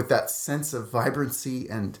with that sense of vibrancy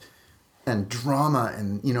and drama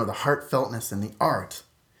and the heartfeltness and the art,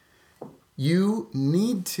 you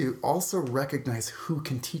need to also recognize who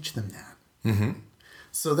can teach them that.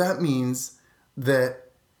 So that means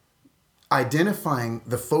that identifying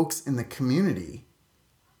the folks in the community,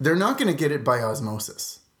 they're not going to get it by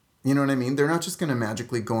osmosis. You know what I mean? They're not just going to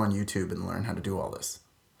magically go on YouTube and learn how to do all this.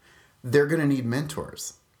 They're going to need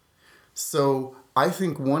mentors. So I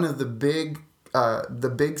think one of the big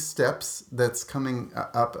the big steps that's coming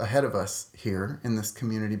up ahead of us here in this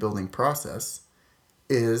community building process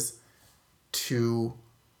is to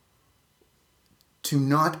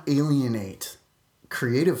not alienate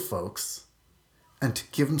creative folks and to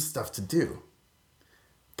give them stuff to do.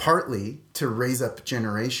 Partly to raise up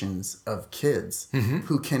generations of kids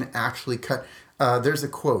who can actually cut. There's a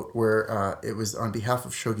quote where it was on behalf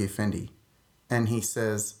of Shoghi Effendi, and he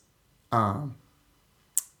says, the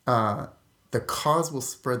cause will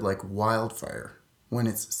spread like wildfire when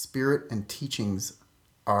its spirit and teachings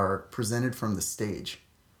are presented from the stage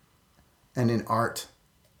and in art.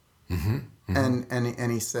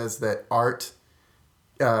 And he says that art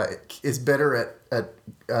is better at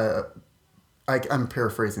I'm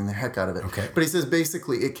paraphrasing the heck out of it. Okay. But he says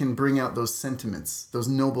basically it can bring out those sentiments, those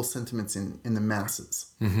noble sentiments in the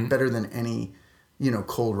masses better than any,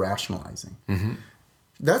 cold rationalizing.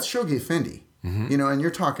 That's Shoghi Effendi, and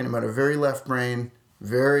you're talking about a very left brain,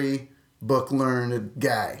 very book learned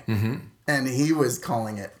guy. And he was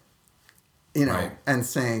calling it, right. and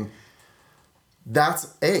saying that's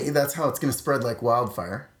how it's going to spread like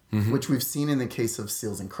wildfire. Which we've seen in the case of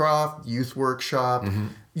Seals and Croft, Youth Workshop,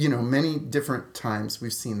 many different times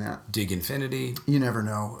we've seen that. Dig Infinity. You never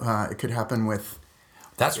know. It could happen with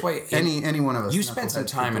That's why any one of us. You spent some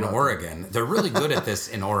time in Oregon. They're really good at this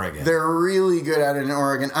in Oregon. They're really good at it in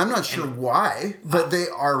Oregon. I'm not sure why, but they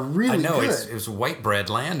are really good. I know it's white bread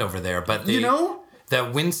land over there, but the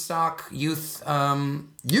Windsock Youth.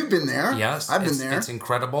 You've been there. Yes, I've been there. It's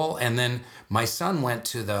incredible. And then my son went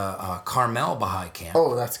to the Carmel Baha'i camp.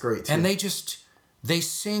 Oh, that's great too. And they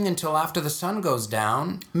sing until after the sun goes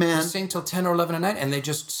down. Man. They sing till 10 or 11 at night, and they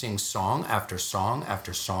just sing song after song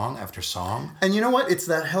after song after song. And you know what? It's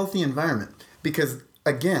that healthy environment. Because,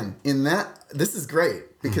 again, this is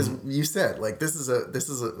great. Because you said, this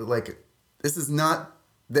is not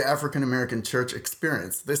the African American church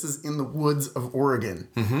experience. This is in the woods of Oregon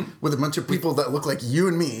with a bunch of people that look like you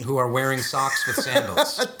and me. Who are wearing socks with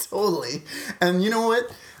sandals. Totally. And you know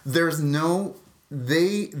what?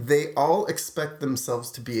 They all expect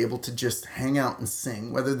themselves to be able to just hang out and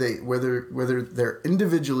sing, whether they're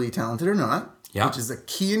individually talented or not, which is a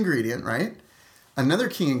key ingredient, right? Another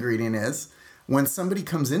key ingredient is when somebody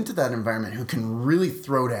comes into that environment who can really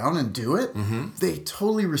throw down and do it, they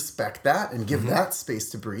totally respect that and give that space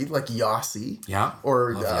to breathe, like Yossi,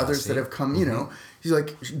 or the others that have come. He's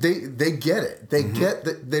like they get it. They get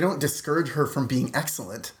that. They don't discourage her from being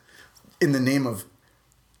excellent in the name of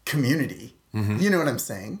community. You know what I'm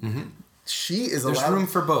saying? She is allowed. There's room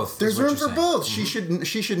for both. There's room for both. She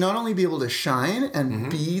should not only be able to shine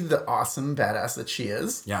and be the awesome badass that she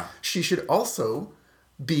is. Yeah. She should also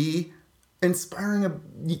be inspiring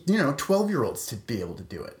 12-year-olds to be able to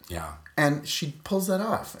do it. Yeah. And she pulls that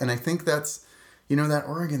off. And I think that's, that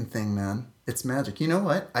Oregon thing, man. It's magic. You know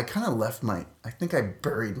what? I kind of I think I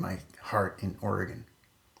buried my heart in Oregon.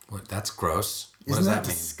 What? That's gross. What does that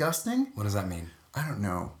mean? Disgusting? What does that mean? I don't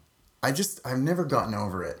know. I've never gotten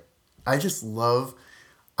over it. I just love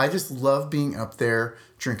being up there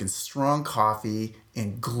drinking strong coffee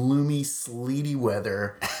in gloomy, sleety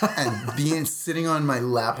weather and sitting on my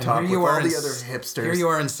laptop with all the other hipsters. Here you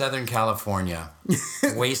are in Southern California,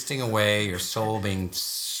 wasting away, your soul being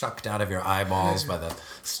sucked out of your eyeballs by the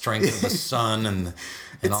strength of the sun and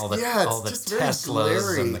all the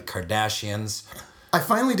Teslas and the Kardashians. I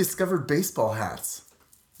finally discovered baseball hats.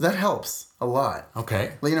 That helps a lot.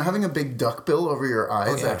 Okay. Having a big duck bill over your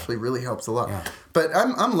eyes actually really helps a lot. Yeah. But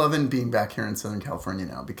I'm loving being back here in Southern California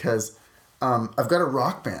now because I've got a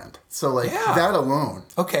rock band. So that alone.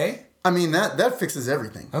 Okay. I mean that fixes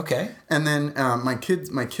everything. Okay. And then my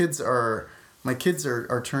kids are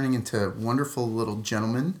turning into wonderful little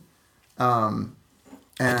gentlemen. And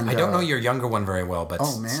I don't know your younger one very well, but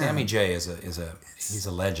Sammy J he's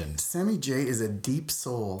a legend. Sammy J is a deep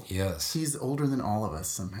soul. Yes. He's older than all of us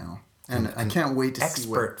somehow. And I can't wait to see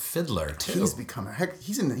what... Expert fiddler, too. He's become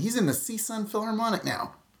he's in the CSUN Philharmonic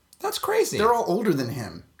now. That's crazy. They're all older than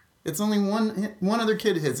him. It's only one other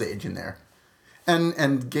kid his age in there.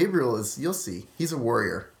 And Gabriel you'll see, he's a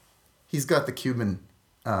warrior. He's got the Cuban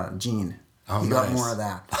gene. Oh, he got more of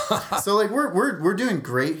that. So we're doing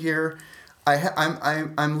great here.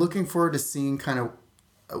 I'm looking forward to seeing kind of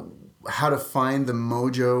how to find the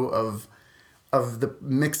mojo of the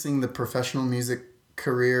mixing the professional music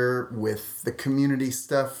career with the community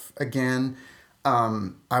stuff again.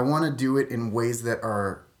 I want to do it in ways that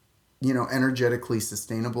are, energetically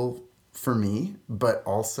sustainable for me, but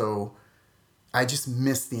also I just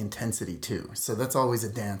miss the intensity too. So that's always a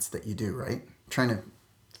dance that you do, right? Trying to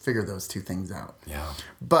figure those two things out. Yeah.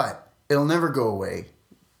 But it'll never go away.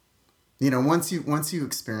 once you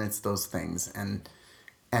experience those things and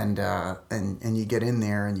you get in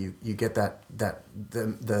there and you get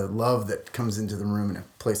the love that comes into the room in a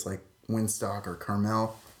place like Woodstock or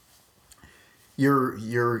Carmel,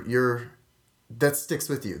 you're that sticks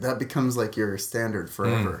with you. That becomes like your standard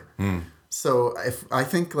forever. So I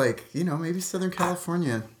think like, maybe Southern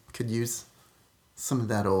California could use some of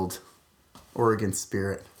that old Oregon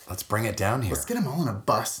spirit. Let's bring it down here. Let's get them all on a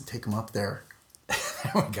bus and take them up there.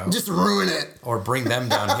 There we go. Just ruin it. Or bring them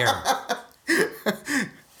down here.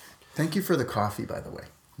 Thank you for the coffee, by the way.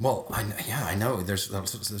 Well, I know. There's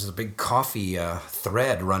a big coffee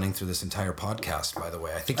thread running through this entire podcast, by the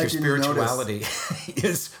way. I think your spirituality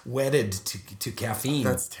is wedded to caffeine.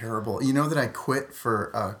 That's terrible. You know that I quit for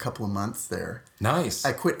a couple of months there. Nice.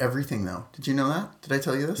 I quit everything, though. Did you know that? Did I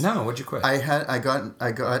tell you this? No, what'd you quit? I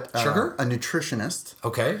got sugar? A nutritionist.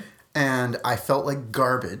 Okay. And I felt like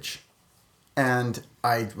garbage. And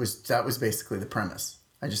that was basically the premise.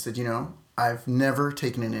 I just said, I've never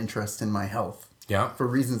taken an interest in my health. Yeah. For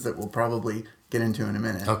reasons that we'll probably get into in a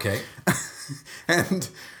minute. Okay.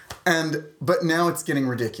 But now it's getting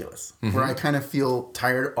ridiculous, where I kind of feel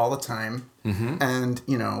tired all the time, and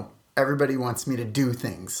everybody wants me to do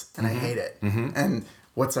things, and I hate it. And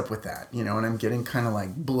what's up with that? And I'm getting kind of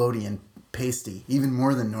like bloaty and pasty, even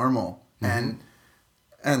more than normal. And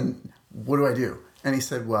what do I do? And he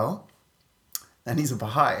said, well, and he's a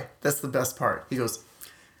Baha'i. That's the best part. He goes,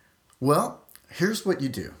 well, here's what you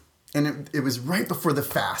do. And it was right before the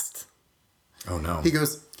fast. Oh, no. He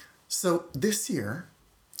goes, so this year,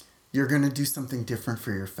 you're going to do something different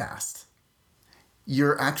for your fast.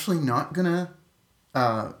 You're actually not going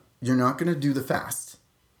to do the fast,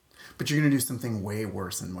 but you're going to do something way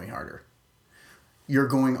worse and way harder. You're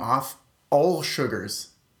going off all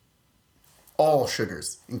sugars,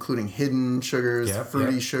 including hidden sugars,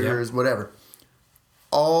 fruity sugars, whatever.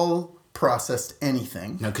 All processed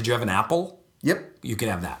anything. Now, could you have an apple? Yep. You can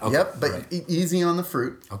have that. Okay. Yep, but easy on the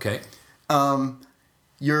fruit. Okay.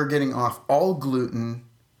 You're getting off all gluten.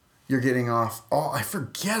 You're getting off all... I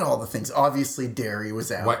forget all the things. Obviously, dairy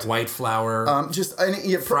was out. White flour.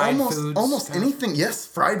 Fried foods. Almost anything. Yes,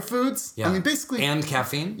 fried foods. Yeah. I mean, basically... And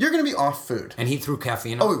caffeine. You're going to be off food. And he threw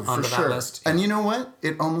caffeine onto that list. And you know what?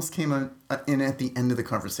 It almost came in at the end of the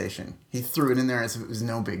conversation. He threw it in there as if it was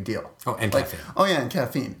no big deal. Oh, and caffeine. Oh, yeah, and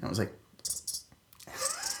caffeine. I was like...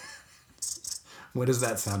 What is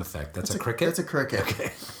that sound effect? That's a cricket? That's a cricket.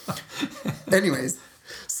 Okay. Anyways,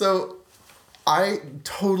 so I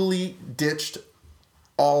totally ditched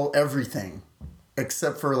everything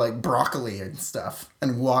except for like broccoli and stuff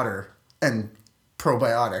and water and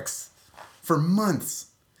probiotics for months.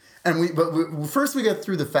 And first we got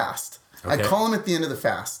through the fast. Okay. I call him at the end of the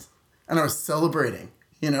fast and I was celebrating,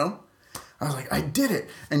 I was like, I did it.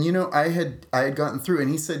 And I had gotten through and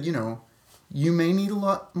he said, you may need a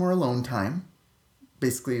lot more alone time.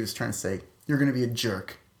 Basically, he was trying to say, you're going to be a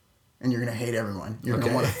jerk and you're going to hate everyone. You're going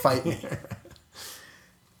to want to fight me.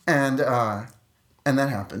 And that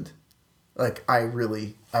happened. Like, I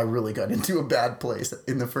really got into a bad place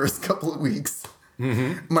in the first couple of weeks.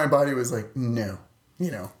 My body was like, no,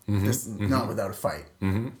 this not without a fight.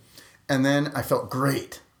 And then I felt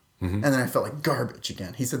great. And then I felt like garbage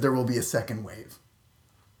again. He said, there will be a second wave.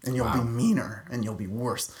 And you'll be meaner and you'll be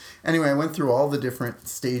worse. Anyway, I went through all the different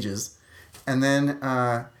stages. And then,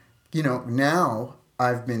 now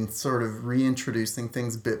I've been sort of reintroducing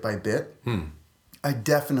things bit by bit. I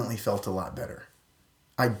definitely felt a lot better.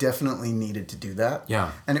 I definitely needed to do that.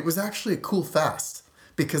 Yeah. And it was actually a cool fast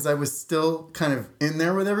because I was still kind of in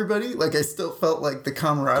there with everybody. Like, I still felt like the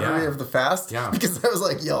camaraderie of the fast. Yeah. Because I was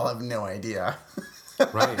like, y'all have no idea.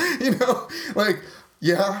 Right.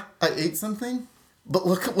 I ate something, but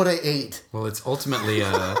look at what I ate. Well, it's ultimately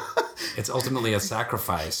a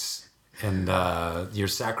sacrifice. And you're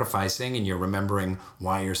sacrificing and you're remembering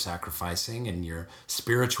why you're sacrificing and you're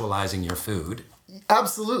spiritualizing your food.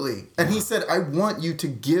 Absolutely. And he said, I want you to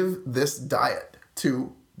give this diet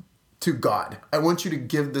to God. I want you to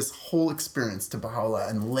give this whole experience to Baha'u'llah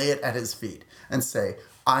and lay it at his feet and say,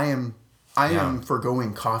 I am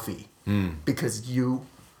forgoing coffee because you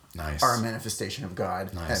are a manifestation of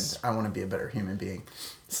God and I want to be a better human being.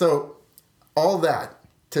 So all that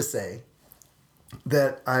to say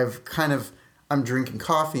that I'm drinking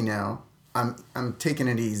coffee now. I'm taking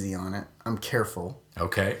it easy on it. I'm careful.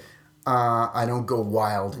 Okay. I don't go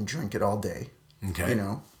wild and drink it all day. Okay.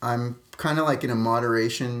 I'm kind of like in a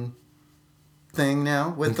moderation thing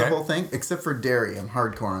now with the whole thing, except for dairy. I'm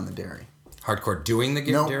hardcore on the dairy. Hardcore doing the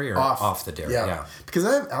dairy or off the dairy? Yeah. Because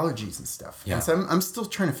I have allergies and stuff. Yeah. And so I'm still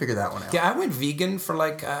trying to figure that one out. Yeah, I went vegan for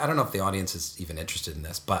I don't know if the audience is even interested in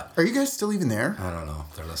this, but... Are you guys still even there? I don't know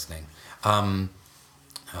if they're listening. They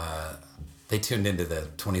tuned into the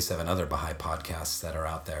 27 other Baha'i podcasts that are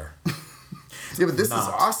out there. Yeah, but this is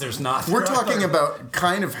awesome. There's not. We're talking about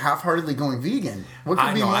kind of half-heartedly going vegan. What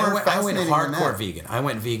could be more fascinating I went than that? hardcore vegan. I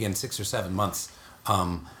went vegan 6 or 7 months,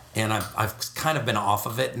 and I've kind of been off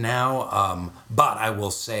of it now. But I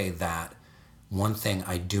will say that one thing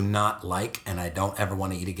I do not like, and I don't ever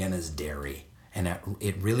want to eat again, is dairy. And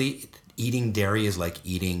it really, eating dairy is like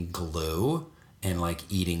eating glue and like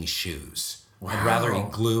eating shoes. Wow. I'd rather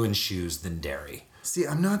eat glue and shoes than dairy. See,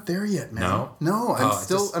 I'm not there yet, man. No,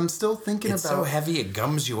 I'm still thinking it's about. so heavy, it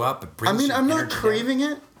gums you up. It brings. I'm not craving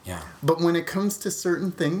it. Yeah. But when it comes to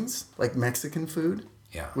certain things like Mexican food,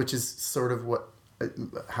 yeah, which is sort of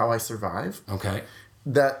how I survive. Okay.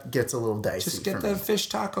 That gets a little dicey. Just get the fish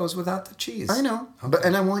tacos without the cheese. I know, okay.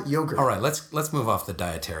 And I want yogurt. All right, let's move off the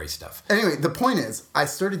dietary stuff. Anyway, the point is, I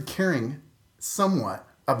started caring somewhat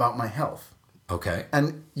about my health. Okay.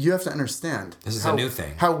 And you have to understand. This is a new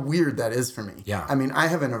thing. How weird that is for me. Yeah. I mean, I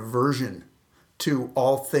have an aversion to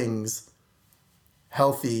all things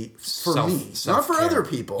healthy for me, not for other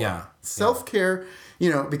people. Yeah. Self-care,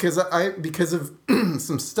 because of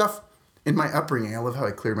some stuff in my upbringing. I love how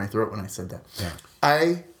I cleared my throat when I said that. Yeah.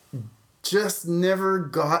 I just never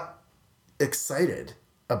got excited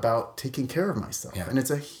about taking care of myself. Yeah. And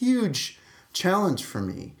it's a huge challenge for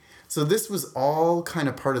me. So this was all kind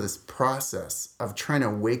of part of this process of trying to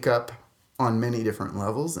wake up on many different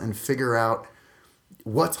levels and figure out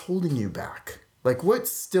what's holding you back. Like, what's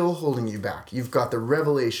still holding you back? You've got the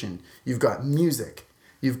revelation. You've got music.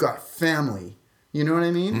 You've got family. You know what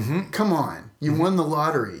I mean? Mm-hmm. Come on. You won the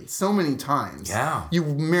lottery so many times. Yeah. You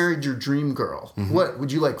married your dream girl. Mm-hmm. What?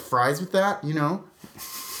 Would you like fries with that?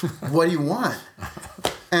 What do you want?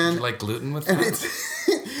 And would you like gluten with that?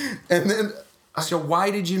 And then... So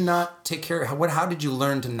why did you not take care? How did you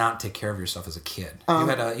learn to not take care of yourself as a kid? You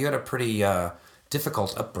had a pretty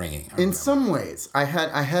difficult upbringing. In some ways, I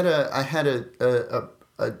had a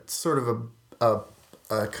sort of a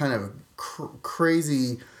kind of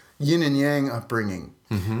crazy yin and yang upbringing,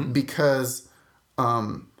 mm-hmm. because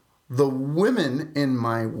the women in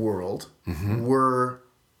my world mm-hmm. were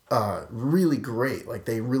really great. Like,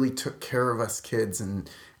 they really took care of us kids, and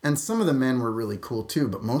some of the men were really cool too,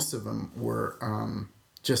 but most of them were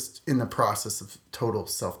just in the process of total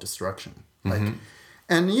self-destruction. Mm-hmm. Like,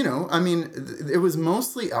 and it was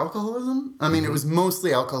mostly alcoholism. I mean, mm-hmm. it was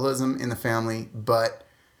mostly alcoholism in the family, but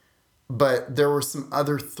there were some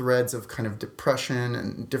other threads of kind of depression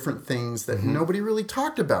and different things that mm-hmm. nobody really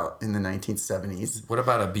talked about in the 1970s. What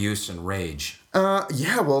about abuse and rage?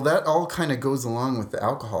 Yeah, well, that all kind of goes along with the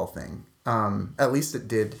alcohol thing. At least it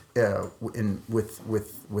did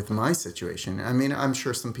with my situation. I mean, I'm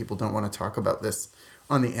sure some people don't want to talk about this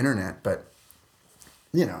on the internet, but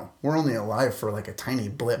we're only alive for like a tiny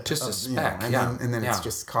blip. Just a speck, and then it's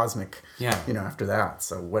just cosmic. Yeah. After that,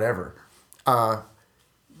 so whatever.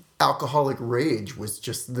 Alcoholic rage was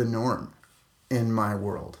just the norm in my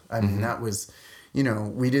world. I mean, mm-hmm. that was,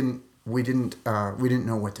 we didn't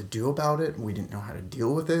know what to do about it. We didn't know how to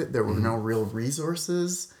deal with it. There were mm-hmm. no real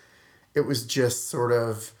resources. It was just sort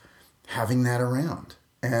of having that around.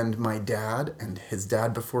 And my dad and his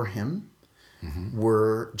dad before him mm-hmm.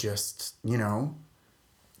 were just, it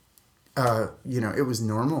was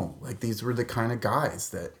normal. Like, these were the kind of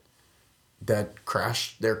guys that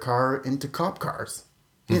crashed their car into cop cars.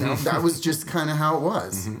 That was just kind of how it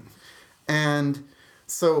was. Mm-hmm. And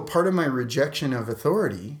so part of my rejection of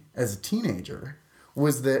authority as a teenager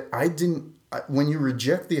was that when you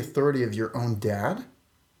reject the authority of your own dad,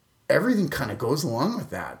 everything kind of goes along with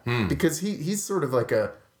that, because he's sort of like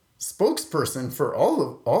a spokesperson for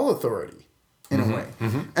all authority in mm-hmm. a way.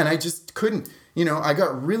 Mm-hmm. And I just couldn't, I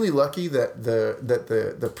got really lucky that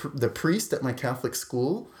the priest at my Catholic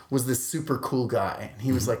school was this super cool guy. And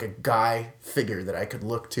he was like a guy figure that I could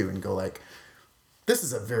look to and go like, this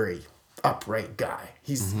is a very upright guy.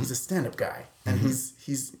 He's mm-hmm. he's a stand-up guy. And mm-hmm.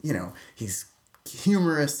 he's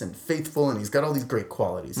humorous and faithful, and he's got all these great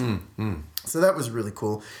qualities. Mm-hmm. So that was really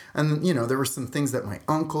cool. And there were some things that my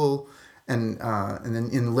uncle and then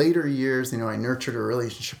in later years, I nurtured a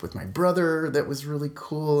relationship with my brother that was really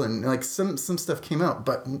cool, and like some stuff came out.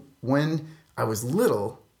 But when I was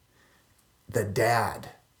little, the dad,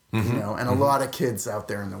 mm-hmm. And mm-hmm. a lot of kids out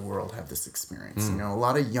there in the world have this experience. A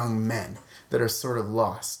lot of young men that are sort of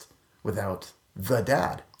lost without the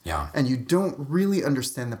dad. Yeah. And you don't really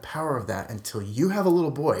understand the power of that until you have a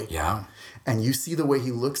little boy. Yeah. And you see the way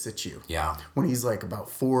he looks at you. Yeah. When he's like about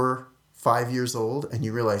 4, 5 years old, and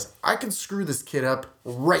you realize, I could screw this kid up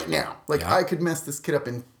right now. Like, I could mess this kid up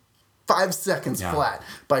in 5 seconds flat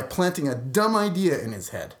by planting a dumb idea in his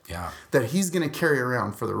head that he's going to carry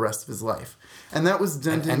around for the rest of his life. And that was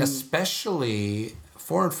done and especially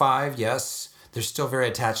 4 and 5, yes, they're still very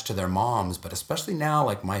attached to their moms, but especially now,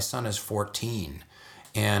 like my son is 14.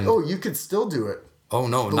 And you could still do it. Oh,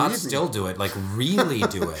 no, Believe not me. Still do it. Like, really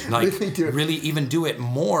do it. Like, really even do it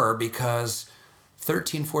more, because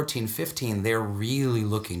 13, 14, 15, they're really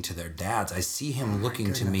looking to their dads. I see him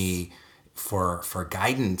looking to me for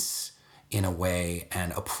guidance in a way,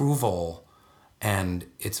 and approval. And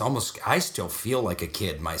it's almost, I still feel like a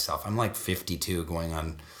kid myself. I'm like 52 going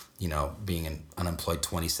on, being an unemployed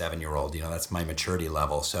 27-year-old. That's my maturity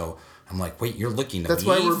level. So I'm like, wait, you're looking to That's me.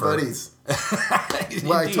 That's why we're buddies.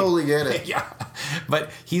 Well, I totally get it. Yeah.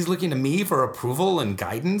 But he's looking to me for approval and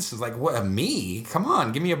guidance. It's like, what, me? Come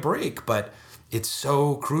on, give me a break. But it's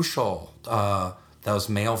so crucial, those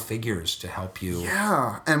male figures to help you.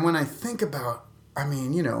 Yeah. And when I think about, I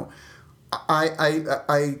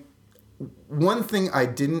one thing I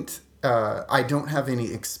don't have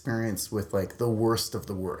any experience with, like, the worst of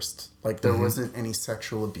the worst. Like, there wasn't any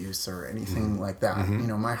sexual abuse or anything like that.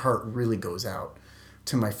 My heart really goes out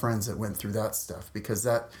to my friends that went through that stuff, because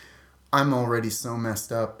I'm already so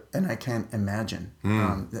messed up, and I can't imagine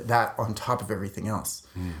that on top of everything else.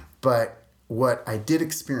 But what I did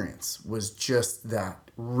experience was just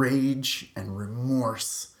that rage and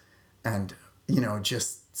remorse and,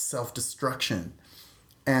 just self-destruction,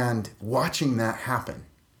 and watching that happen.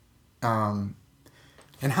 And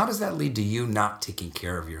how does that lead to you not taking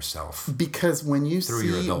care of yourself? Because when you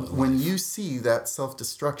see that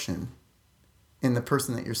self-destruction in the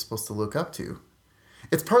person that you're supposed to look up to,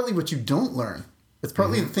 it's partly what you don't learn. It's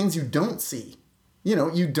partly the things you don't see.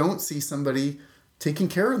 You don't see somebody taking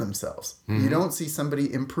care of themselves. You don't see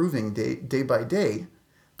somebody improving day by day,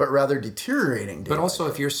 but rather deteriorating day But also, by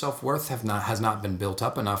day. If your self-worth has not been built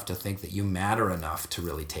up enough to think that you matter enough to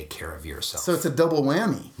really take care of yourself. So it's a double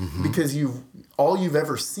whammy, because all you've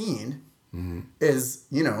ever seen is,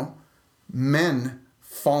 men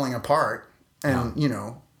falling apart and,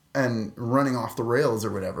 and running off the rails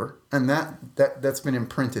or whatever. And that's been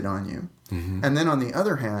imprinted on you. And then on the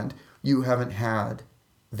other hand, you haven't had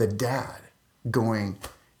the dad going,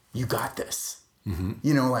 you got this.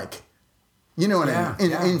 What I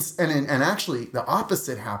mean? And actually the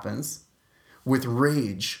opposite happens with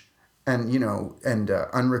rage and,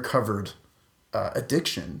 unrecovered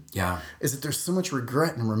addiction. Yeah. Is that there's so much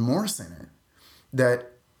regret and remorse in it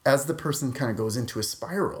that as the person kind of goes into a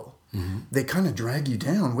spiral, they kind of drag you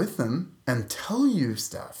down with them and tell you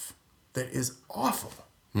stuff that is awful,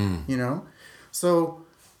 So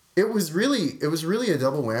it was really a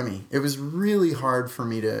double whammy. It was really hard for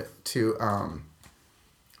me to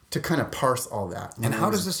kind of parse all that. And how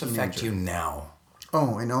does this affect you now?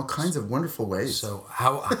 Oh, in all kinds of wonderful ways. So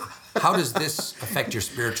how does this affect your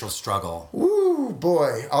spiritual struggle? Ooh,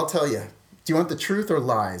 boy, I'll tell you. Do you want the truth or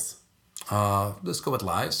lies? Let's go with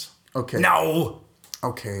lies. Okay. No.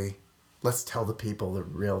 Okay. Let's tell the people the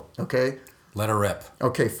real, okay? Let her rip.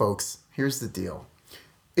 Okay, folks, here's the deal.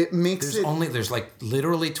 There's like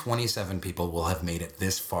literally 27 people will have made it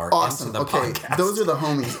this far into the podcast. Those are the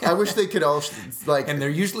homies. I wish they could all And they're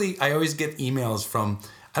usually, I always get emails from,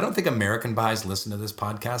 I don't think American Buys listen to this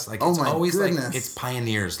podcast. Like, it's always goodness. Like, it's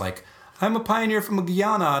pioneers. Like, I'm a pioneer from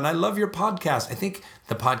Guyana and I love your podcast. I think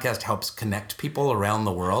the podcast helps connect people around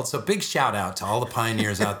the world. So big shout out to all the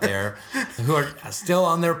pioneers out there who are still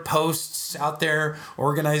on their posts out there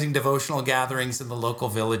organizing devotional gatherings in the local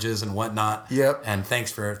villages and whatnot. Yep. And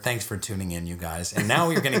thanks for tuning in, you guys. And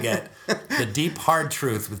now you're going to get The Deep Hard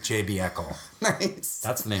Truth with J.B. Eckel. Nice.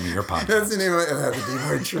 That's the name of your podcast. That's the name of The Deep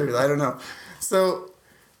Hard Truth. I don't know. So,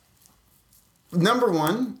 number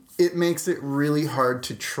one, it makes it really hard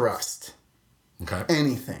to trust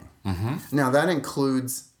anything. Now that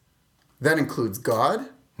includes God,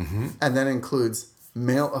 and that includes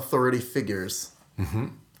male authority figures,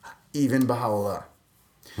 even Baha'u'llah.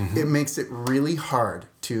 It makes it really hard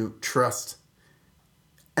to trust,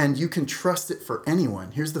 and you can trust it for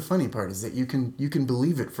anyone. Here's the funny part: is that you can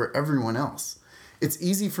believe it for everyone else. It's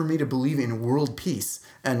easy for me to believe in world peace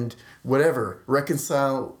and whatever,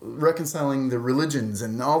 reconciling the religions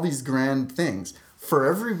and all these grand things for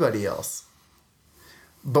everybody else.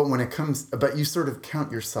 But but you sort of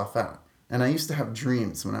count yourself out. And I used to have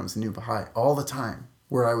dreams when I was a new Baha'i all the time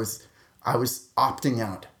where I was opting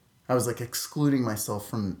out. I was like excluding myself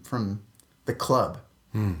from the club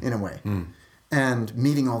in a way. And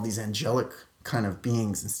meeting all these angelic kind of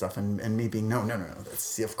beings and stuff, and me being no,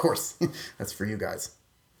 that's, of course that's for you guys.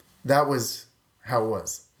 That was how it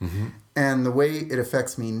was. And the way it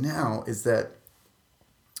affects me now is that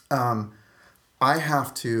I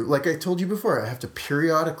have to, like I told you before, I have to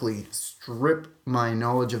periodically strip my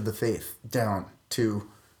knowledge of the faith down to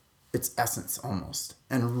its essence almost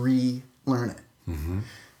and relearn it. Mm-hmm.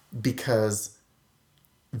 Because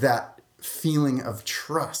that feeling of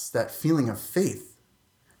trust, that feeling of faith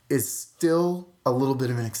is still a little bit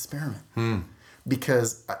of an experiment.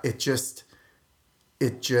 Because I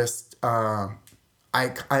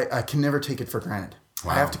can never take it for granted.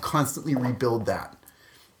 Wow. I have to constantly rebuild that.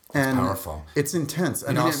 And powerful. It's intense.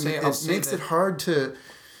 I mean, it makes it hard to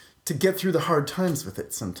get through the hard times with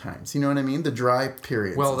it sometimes. You know what I mean? The dry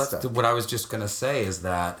periods. Well, that's what I was just going to say is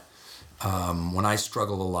that when I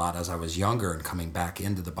struggled a lot as I was younger and coming back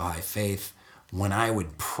into the Baha'i faith, when I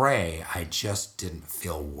would pray, I just didn't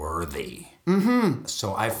feel worthy. Mm-hmm.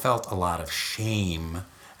 So I felt a lot of shame,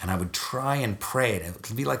 and I would try and pray. It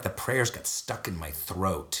would be like the prayers got stuck in my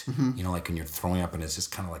throat. Mm-hmm. You know, like when you're throwing up and it's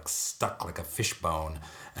just kind of like stuck like a fishbone.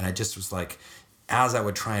 And I just was like, as I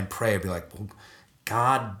would try and pray, I'd be like, well,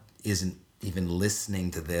 God isn't even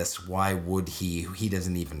listening to this. Why would he? He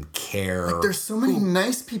doesn't even care. Like there's so many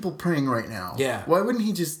nice people praying right now. Yeah. Why wouldn't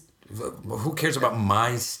he just... Who cares about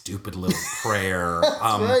my stupid little prayer? That's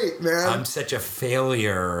right, man. I'm such a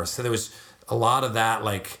failure. So there was a lot of that,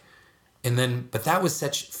 like, and then, but that was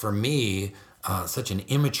for me, such an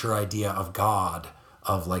immature idea of God,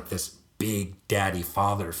 of like this big daddy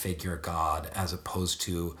father figure God, as opposed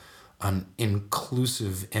to an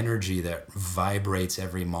inclusive energy that vibrates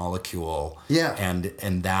every molecule. Yeah.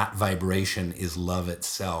 And that vibration is love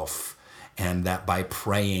itself. And that by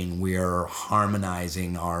praying, we are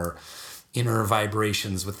harmonizing our inner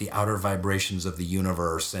vibrations with the outer vibrations of the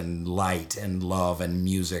universe, and light and love and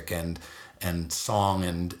music and song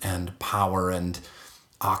and power and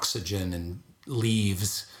oxygen and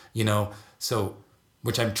leaves, you know. So,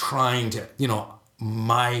 which I'm trying to, you know,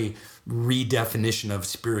 my redefinition of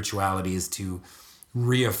spirituality is to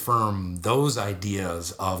reaffirm those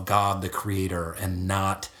ideas of God the Creator, and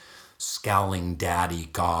not scowling daddy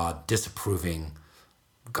God, disapproving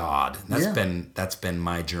God. That's been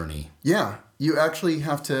my journey. Yeah, you actually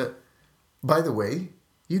have to. By the way,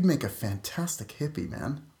 you'd make a fantastic hippie,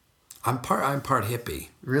 man. I'm part hippie.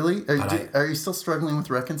 Really? Are you still struggling with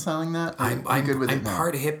reconciling that? I'm good with it now? I'm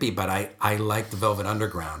part hippie, but I like the Velvet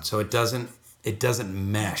Underground, so it doesn't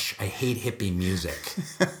mesh. I hate hippie music.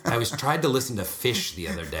 I tried to listen to Fish the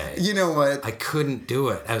other day. You know what? I couldn't do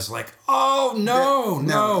it. I was like, oh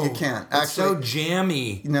no, you can't. It's actually so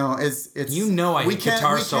jammy. No, it's you know I hate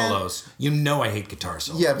guitar solos. You know I hate guitar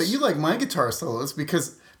solos. Yeah, but you like my guitar solos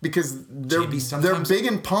because they're big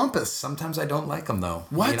and pompous. Sometimes I don't like them though.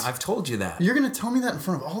 What? I mean, I've told you that. You're gonna tell me that in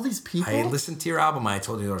front of all these people? I listened to your album. I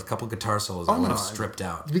told you there was a couple guitar solos I would have stripped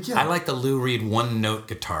out. I like the Lou Reed one-note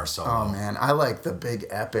guitar solo. Oh man, I like the big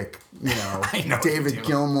epic, I know David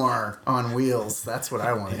Gilmour on wheels. That's what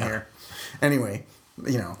I want to hear. Anyway,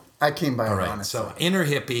 I came by it honestly. So inner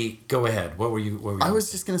hippie, go ahead. What were you? I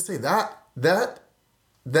was just gonna say that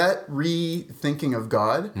rethinking of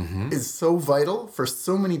God is so vital for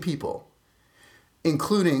so many people,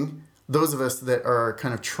 including those of us that are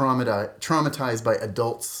kind of traumatized by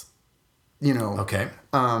adults. Okay.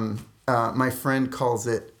 My friend calls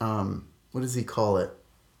it, what does he call it?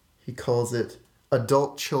 He calls it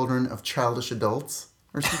adult children of childish adults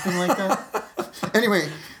or something like that. Anyway,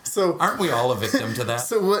 so... Aren't we all a victim to that?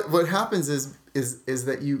 So what happens is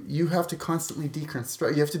that you have to constantly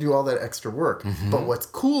deconstruct. You have to do all that extra work. Mm-hmm. But what's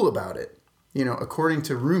cool about it, according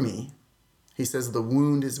to Rumi, he says the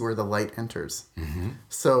wound is where the light enters. Mm-hmm.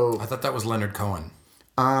 So... I thought that was Leonard Cohen.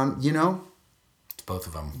 It's both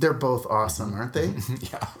of them. They're both awesome, aren't they?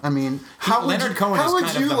 Yeah. I mean, Leonard Cohen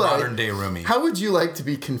is kind of the modern day Rumi. How would you like to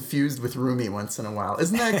be confused with Rumi once in a while?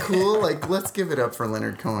 Isn't that cool? Like, let's give it up for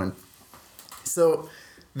Leonard Cohen. So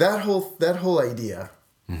that whole idea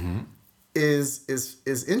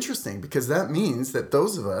is interesting, because that means that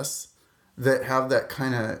those of us that have that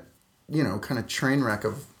kind of train wreck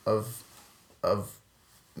of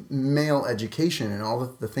male education and all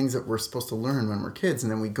the things that we're supposed to learn when we're kids, and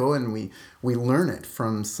then we go and we learn it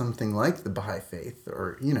from something like the Baha'i faith,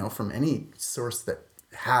 or from any source that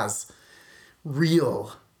has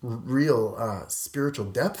real spiritual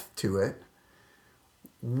depth to it.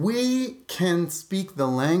 We can speak the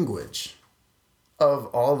language of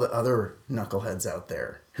all the other knuckleheads out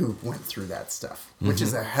there who went through that stuff, which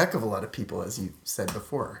is a heck of a lot of people, as you said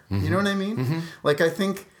before. Mm-hmm. You know what I mean? Mm-hmm. Like, I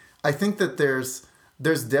think that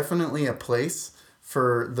there's definitely a place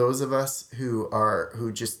for those of us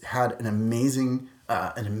who just had an amazing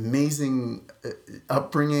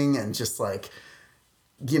upbringing, and just like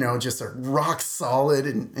just are rock solid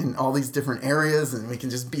in all these different areas, and we can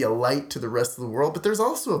just be a light to the rest of the world. But there's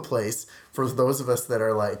also a place for those of us that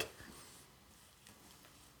are like,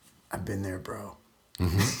 I've been there, bro.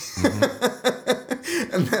 Mm-hmm.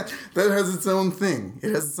 Mm-hmm. And that has its own thing.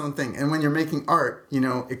 It has its own thing. And when you're making art,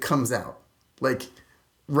 it comes out. Like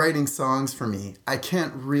writing songs for me, I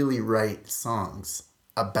can't really write songs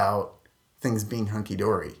about things being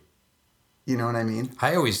hunky-dory. You know what I mean?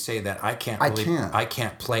 I always say that I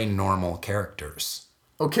can't play normal characters.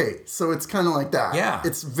 Okay, so it's kind of like that. Yeah.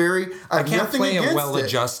 It's very... I can't play a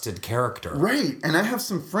well-adjusted character. Right, and I have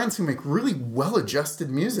some friends who make really well-adjusted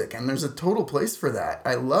music, and there's a total place for that.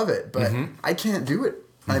 I love it, but I can't do it.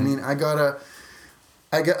 Mm-hmm. I mean,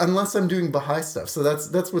 unless I'm doing Baha'i stuff. So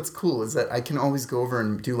that's what's cool, is that I can always go over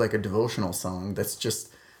and do like a devotional song that's just...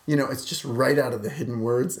 it's just right out of the hidden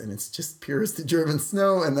words, and it's just pure as the German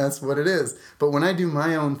snow, and that's what it is. But when I do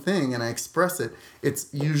my own thing and I express it, it's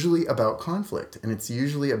usually about conflict, and it's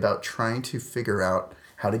usually about trying to figure out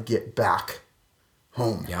how to get back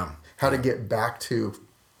home. Yeah. How to get back to,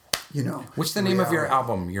 What's the name of your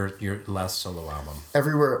album, your last solo album?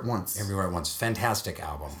 Everywhere at Once. Everywhere at Once. Fantastic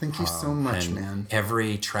album. Thank you so much, man.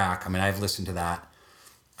 Every track, I've listened to that.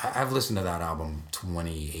 I've listened to that album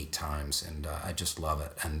 28 times, and I just love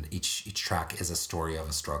it. And each track is a story of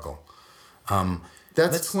a struggle.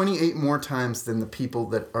 That's 28 more times than the people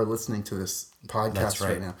that are listening to this podcast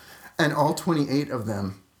right now. And all 28 of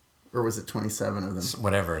them, or was it 27 of them?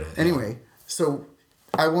 Whatever it is. Anyway, so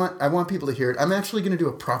I want people to hear it. I'm actually going to do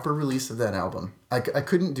a proper release of that album. I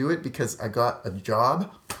couldn't do it because I got a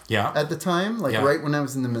job at the time, right when I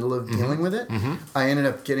was in the middle of dealing with it. Mm-hmm. I ended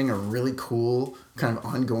up getting a really cool kind of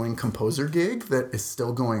ongoing composer gig that is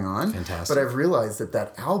still going on. Fantastic. But I've realized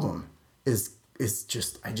that album is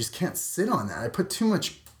just, I just can't sit on that. I put too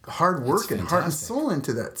much hard work and heart and soul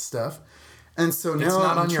into that stuff. And so now it's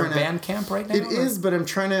not on your Bandcamp right now? It is, but I'm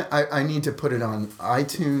trying to... I need to put it on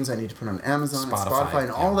iTunes. I need to put it on Amazon and Spotify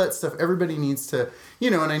and all that stuff. Everybody needs to...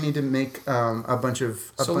 and I need to make a bunch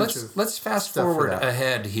of... Let's fast forward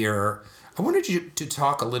ahead here. I wanted you to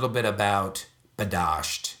talk a little bit about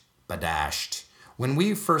Badasht. When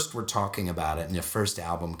we first were talking about it and the first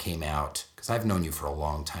album came out, because I've known you for a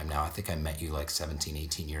long time now. I think I met you like 17,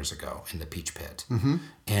 18 years ago in the Peach Pit. Mm-hmm.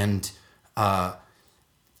 And...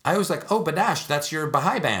 I was like, oh, Badasht, that's your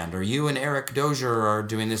Baha'i band, or you and Eric Dozier are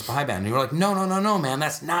doing this Baha'i band. And you were like, no, man,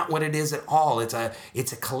 that's not what it is at all. It's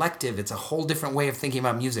a collective. It's a whole different way of thinking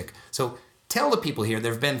about music. So tell the people here,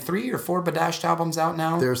 there have been 3 or 4 Badasht albums out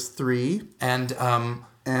now. There's 3. And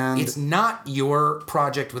it's not your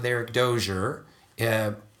project with Eric Dozier.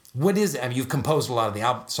 What is it? You've composed a lot of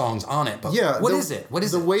the songs on it, but what is it? What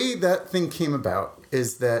is the way that thing came about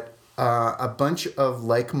is that a bunch of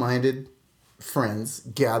like-minded friends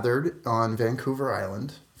gathered on Vancouver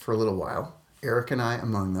Island for a little while, Eric and I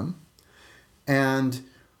among them, and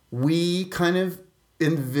we kind of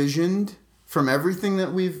envisioned from everything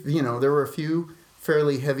that we've, there were a few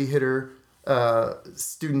fairly heavy hitter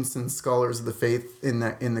students and scholars of the faith in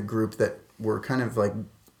the group that were kind of like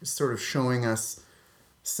sort of showing us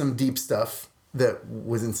some deep stuff that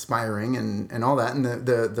was inspiring and all that, and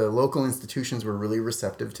the local institutions were really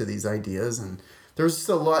receptive to these ideas, and there was just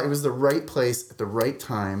a lot. It was the right place at the right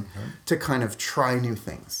time to kind of try new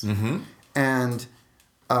things. Mm-hmm.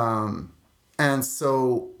 And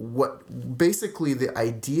so what basically the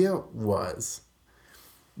idea was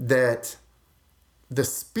that the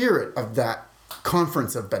spirit of that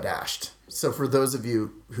conference of Badasht. So for those of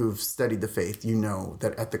you who've studied the faith, you know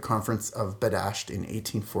that at the conference of Badasht in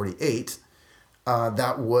 1848,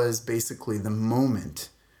 that was basically the moment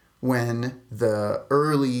when the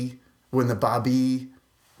Babi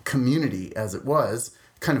community, as it was,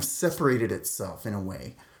 kind of separated itself in a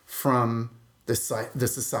way from the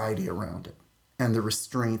society around it and the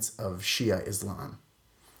restraints of Shia Islam,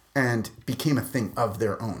 and became a thing of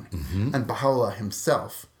their own. Mm-hmm. And Baha'u'llah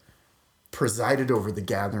himself presided over the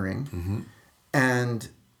gathering, and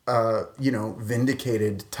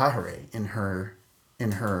vindicated Tahereh in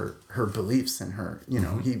her beliefs and her.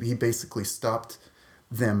 He basically stopped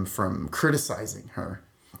them from criticizing her.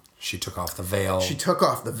 She took off the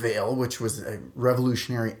veil. Which was a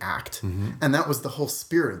revolutionary act. Mm-hmm. And that was the whole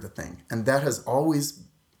spirit of the thing. And that has always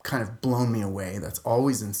kind of blown me away. That's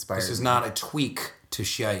always inspired me. This is not a tweak to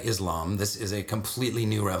Shia Islam. This is a completely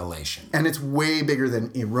new revelation. And it's way bigger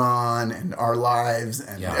than Iran and our lives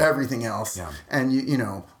and everything else. Yeah.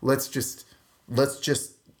 And, let's just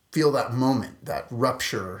feel that moment, that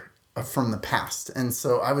rupture from the past. And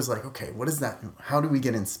so I was like, okay, what is that? How do we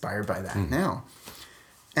get inspired by that now?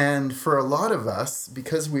 And for a lot of us,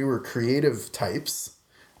 because we were creative types,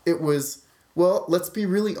 it was Well, let's be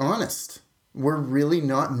really honest. We're really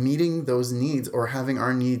not meeting those needs or having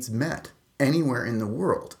our needs met anywhere in the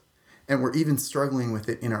world. And we're even struggling with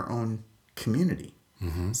it in our own community.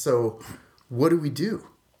 Mm-hmm. So what do we do?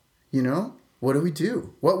 You know, what do we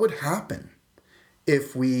do? What would happen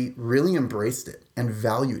if we really embraced it and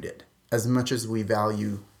valued it as much as we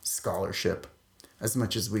value scholarship, as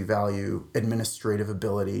much as we value administrative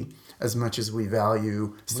ability, as much as we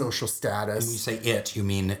value social status? When you say it, you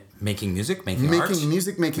mean making music, making art? Making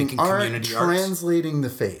music, making art, translating the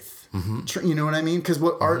faith. Mm-hmm. You know what I mean? Because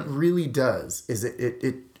what art really does is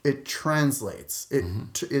it translates.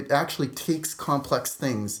 It actually takes complex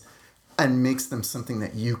things and makes them something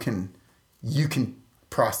that you can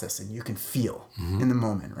process and you can feel in the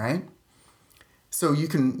moment, right? So you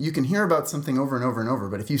can hear about something over and over and over,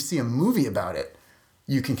 but if you see a movie about it,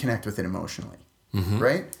 you can connect with it emotionally,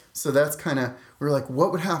 right? So that's kind of, we're like,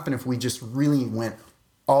 what would happen if we just really went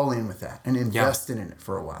all in with that and invested in it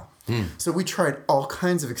for a while? So we tried all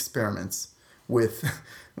kinds of experiments with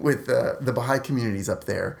the Baha'i communities up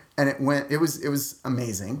there, and it was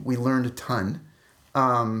amazing. We learned a ton.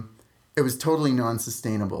 It was totally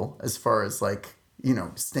non-sustainable as far as like, you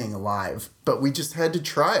know, staying alive, but we just had to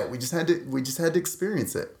try it. We just had to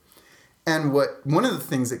experience it. And one of the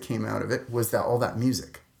things that came out of it was all that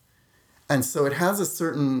music. And so it has a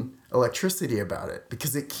certain electricity about it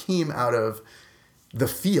because it came out of the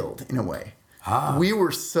field in a way. We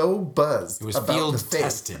were so buzzed about the faith.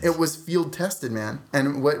 Tested. It was field tested, man.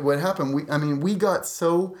 And what happened, we got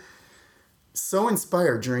so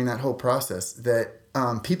inspired during that whole process that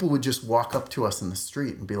people would just walk up to us in the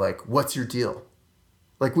street and be like, "What's your deal?"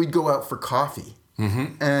 Like we'd go out for coffee,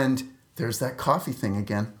 and there's that coffee thing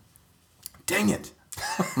again. Dang it.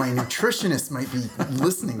 My nutritionist might be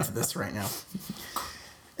listening to this right now.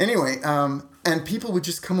 Anyway, and people would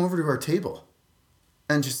just come over to our table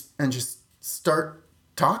and just start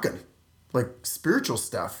talking, like spiritual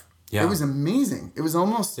stuff. Yeah. It was amazing. It was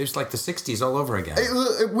almost... It was like the 60s all over again.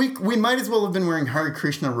 We might as well have been wearing Hare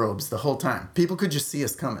Krishna robes the whole time. People could just see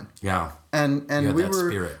us coming. Yeah. And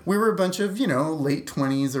we were a bunch of, you know, late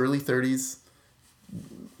 20s, early 30s,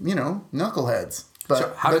 you know, knuckleheads.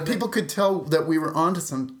 But people could tell that we were onto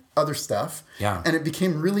some other stuff. Yeah. And it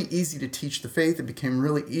became really easy to teach the faith. It became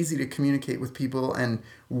really easy to communicate with people and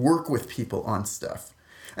work with people on stuff.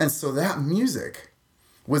 And so that music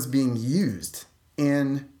was being used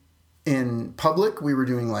in public. We were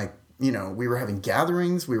doing like, you know, we were having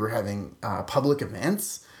gatherings. We were having public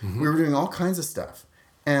events. We were doing all kinds of stuff.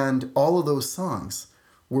 And all of those songs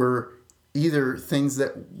were either things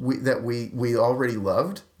that we already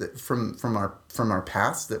loved that from our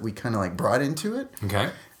past that we kind of like brought into it. Okay.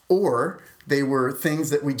 Or they were things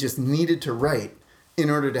that we just needed to write in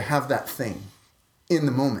order to have that thing in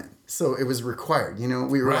the moment. So it was required, you know.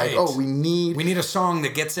 We were like, oh, we need a song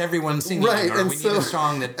that gets everyone singing, or we need a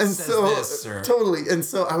song that says this, or totally. And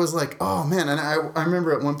so I was like, oh man. And I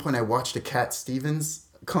remember at one point I watched a Cat Stevens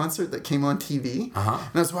concert that came on TV,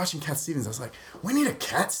 and I was watching Cat Stevens. I was like, we need a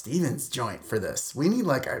Cat Stevens joint for this. We need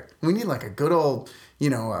like a good old, you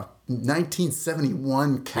know,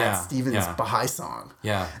 1971 Cat Stevens Baha'i song.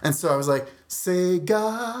 Yeah. And so I was like, say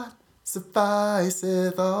God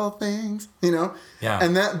sufficeth all things, you know? Yeah.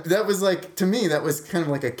 And that was like, to me, that was kind of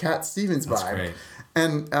like a Cat Stevens vibe. That's great.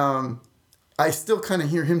 And I still kind of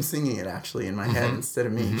hear him singing it actually in my head instead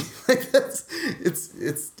of me. Like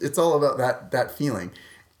it's all about that feeling.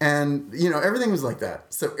 And, you know, everything was like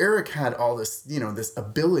that. So Eric had all this, you know, this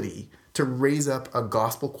ability to raise up a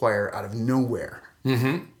gospel choir out of nowhere.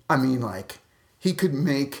 I mean, like, he could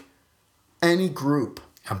make any group.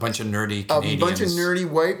 A bunch of nerdy Canadians. A bunch of nerdy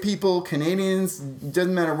white people, Canadians,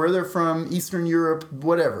 doesn't matter where they're from, Eastern Europe,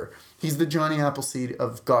 whatever. He's the Johnny Appleseed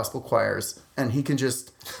of gospel choirs, and he can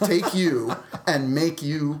just take you and make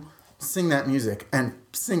you sing that music and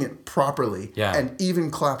sing it properly and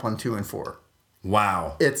even clap on 2 and 4.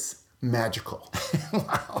 Wow. It's magical.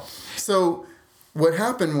 Wow. So what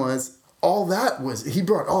happened was he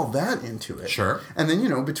brought all that into it. Sure. And then, you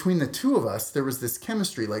know, between the two of us, there was this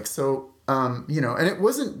chemistry. Like, so, you know, and it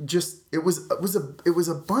wasn't just, it was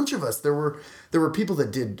a bunch of us. There were people that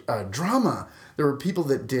did drama. There were people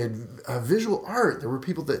that did visual art. There were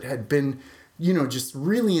people that had been, you know, just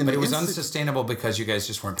really in. But it was unsustainable because you guys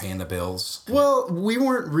just weren't paying the bills. Well, we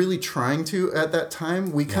weren't really trying to at that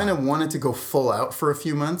time. We kind of wanted to go full out for a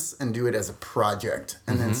few months and do it as a project,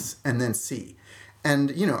 and then see.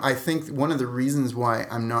 And, you know, I think one of the reasons why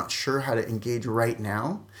I'm not sure how to engage right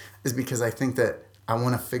now is because I think that I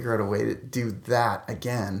want to figure out a way to do that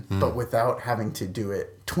again, but without having to do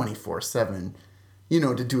it 24/7. You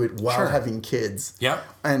know, to do it while having kids. Yep.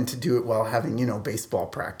 And to do it while having, you know, baseball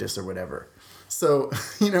practice or whatever. So,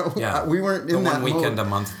 we weren't in that one weekend mode. a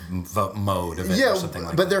month mode of it or something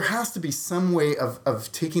like that. But there has to be some way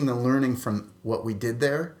of taking the learning from what we did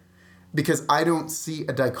there, because I don't see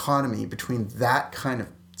a dichotomy between that kind of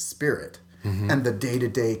spirit and the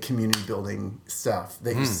day-to-day community building stuff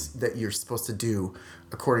that you're supposed to do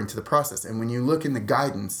according to the process. And when you look in the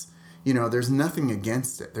guidance, there's nothing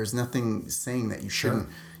against it. There's nothing saying that you shouldn't,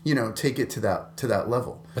 take it to that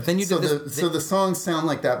level. But then you did so the songs sound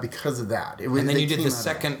like that because of that. And then you did the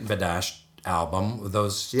second Badash album. Were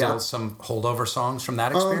those still some holdover songs from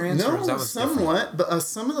that experience? No, or that was somewhat. But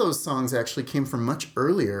some of those songs actually came from much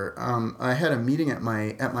earlier. I had a meeting at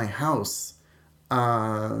my house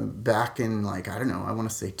back in I want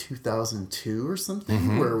to say 2002 or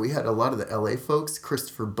something, where we had a lot of the LA folks.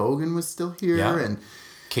 Christopher Bogan was still here, and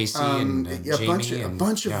Casey and Jamie. A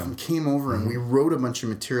bunch of them came over, and we wrote a bunch of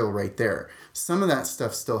material right there. Some of that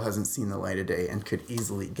stuff still hasn't seen the light of day and could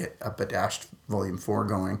easily get a Badash Volume 4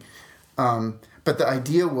 going. But the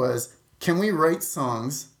idea was, can we write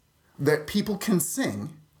songs that people can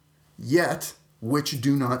sing, yet which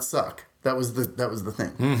do not suck? That was the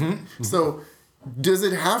thing. So, does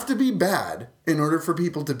it have to be bad in order for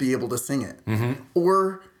people to be able to sing it,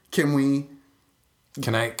 or can we?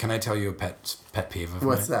 Can I tell you a pet peeve of mine?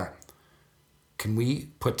 What's that? Can we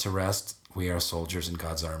put to rest "We Are Soldiers in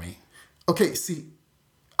God's Army"? Okay, see,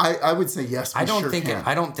 I would say yes. I don't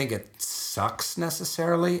think it sucks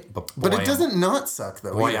necessarily, but it doesn't not suck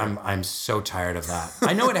though. Boy, I'm so tired of that.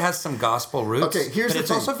 I know it has some gospel roots. Okay, here's but the it's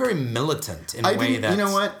thing. also very militant in a way that. You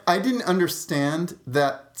know what? I didn't understand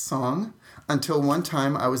that song until one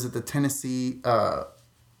time I was at the Tennessee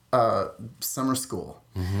summer school,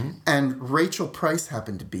 and Rachel Price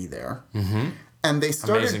happened to be there, and they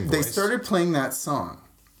started playing that song,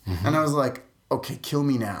 and I was like, okay, kill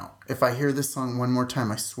me now. If I hear this song one more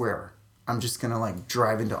time, I swear I'm just gonna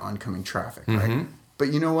drive into oncoming traffic, right?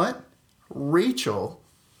 But you know what? Rachel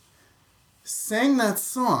sang that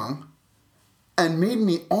song and made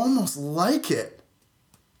me almost like it.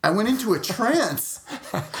 I went into a trance.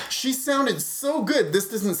 She sounded so good. This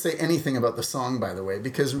doesn't say anything about the song, by the way,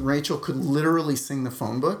 because Rachel could literally sing the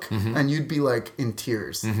phone book and you'd be in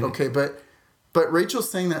tears. Okay, but Rachel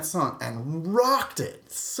sang that song and rocked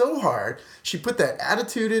it so hard. She put that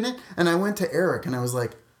attitude in it, and I went to Eric and I was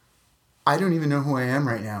like, I don't even know who I am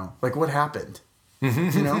right now. What happened?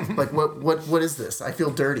 What is this? I feel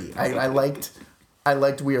dirty. I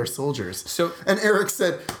liked We Are Soldiers. And Eric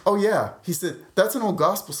said, oh yeah. He said, that's an old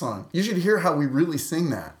gospel song. You should hear how we really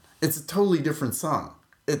sing that. It's a totally different song.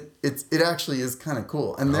 It actually is kind of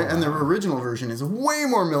cool. And the original version is way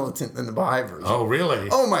more militant than the Baha'i version. Oh, really?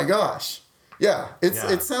 Oh my gosh. Yeah.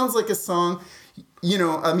 It sounds like a song, he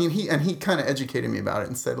kind of educated me about it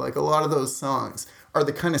and said a lot of those songs are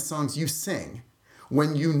the kind of songs you sing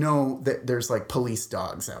when you know that there's police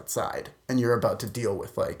dogs outside and you're about to deal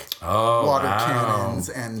with water cannons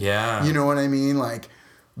and you know what I mean,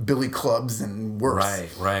 billy clubs and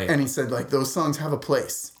worse. Right. And he said those songs have a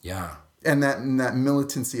place. Yeah. And that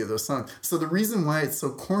militancy of those songs. So the reason why it's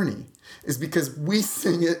so corny is because we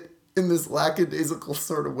sing it in this lackadaisical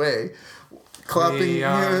sort of way, clapping. We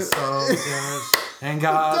are soldiers and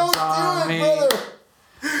God's army.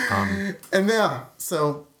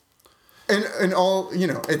 And all,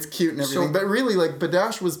 it's cute and everything. But really,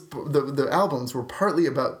 Badash was, the albums were partly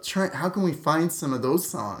about how can we find some of those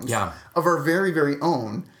songs of our very, very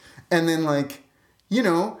own. And then,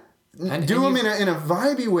 do them in a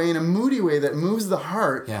vibey way, in a moody way that moves the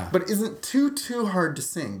heart, but isn't too hard to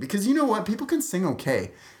sing. Because you know what? People can sing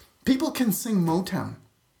okay. People can sing Motown.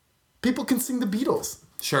 People can sing the Beatles.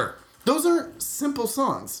 Sure. Those aren't simple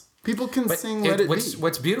songs. People can sing Let It Be.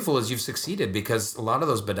 What's beautiful is you've succeeded because a lot of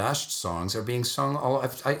those Badash songs are being sung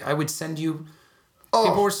I would send you...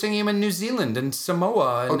 People were singing them in New Zealand and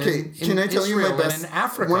Samoa and can I tell Israel you my best, and in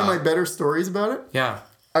Africa. one of my better stories about it? Yeah.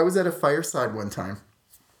 I was at a fireside one time.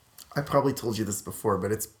 I probably told you this before,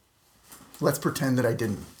 but let's pretend that I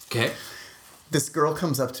didn't. Okay. This girl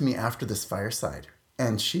comes up to me after this fireside,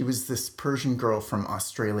 and she was this Persian girl from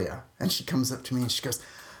Australia, and she comes up to me and she goes,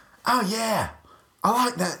 oh yeah, I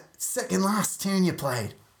like that second last tune you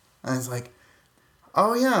played. And I was like,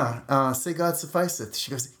 oh yeah, Say God Sufficeth. She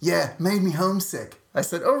goes, yeah, made me homesick. I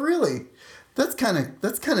said, oh really? That's kind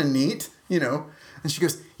of neat, And she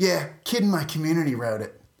goes, yeah, kid in my community wrote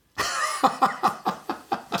it.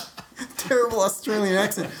 Terrible Australian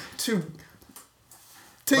accent to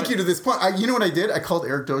take you to this point. You know what I did? I called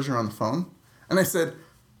Eric Dozier on the phone and I said,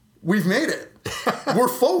 we've made it. We're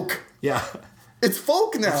folk. Yeah. It's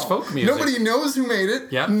folk now. It's folk music. Nobody knows who made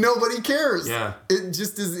it. Yeah. Nobody cares. Yeah. It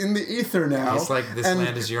just is in the ether now. It's like this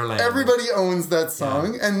land is your land. Everybody owns that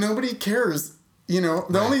song and nobody cares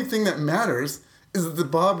The only thing that matters is that the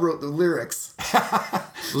Bob wrote the lyrics.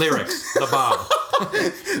 Lyrics, the Bob.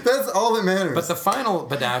 That's all that matters. But the final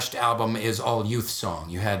Badashed album is all youth song.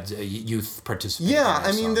 You had youth participate. Yeah,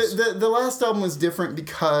 I mean, the last album was different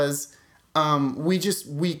because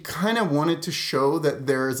we kind of wanted to show that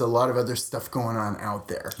there's a lot of other stuff going on out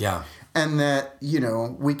there. Yeah. And that,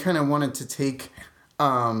 we kind of wanted to take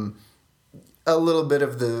a little bit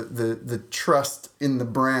of the trust in the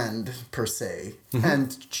brand, per se,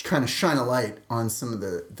 and kind of shine a light on some of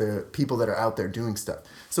the people that are out there doing stuff.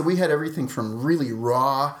 So we had everything from really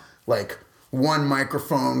raw, like one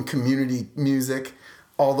microphone community music,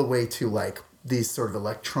 all the way to like these sort of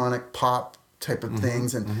electronic pop type of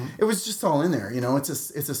things. And it was just all in there. It's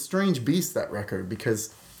a strange beast, that record,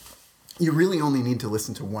 because you really only need to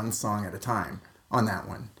listen to one song at a time on that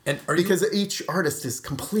one. And because each artist is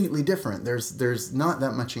completely different. There's not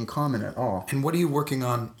that much in common at all. And what are you working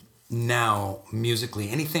on now musically?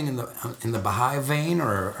 Anything in the Baha'i vein,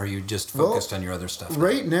 or are you just focused on your other stuff?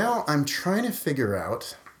 Right now I'm trying to figure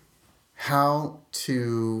out how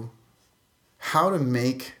to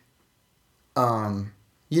make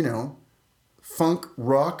funk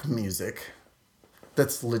rock music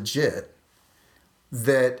that's legit,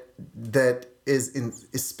 that is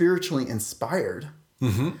spiritually inspired,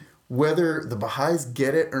 whether the Baha'is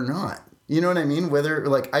get it or not. You know what I mean? Whether,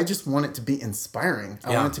 like, I just want it to be inspiring.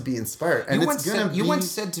 I want it to be inspired. And you once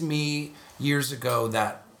said to me years ago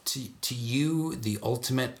that to you, the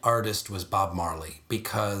ultimate artist was Bob Marley,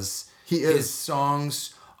 because his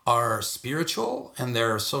songs are spiritual and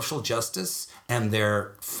they're social justice and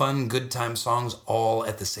they're fun, good time songs all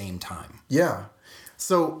at the same time. Yeah.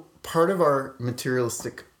 So part of our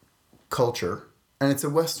materialistic culture, and it's a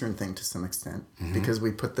Western thing to some extent, because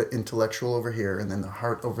we put the intellectual over here and then the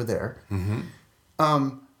heart over there,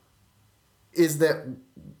 is that,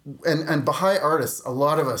 and Baha'i artists, a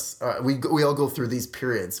lot of us, we all go through these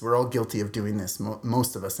periods. We're all guilty of doing this,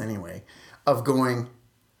 most of us anyway, of going,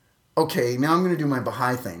 okay, now I'm going to do my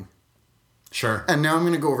Baha'i thing. Sure. And now I'm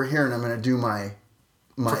going to go over here and I'm going to do my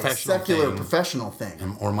secular professional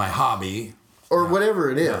thing. Or my hobby. Or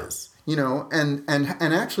whatever it is. And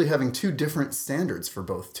actually having two different standards for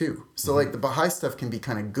both too. So like the Baha'i stuff can be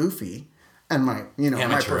kind of goofy, and my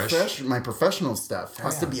professional stuff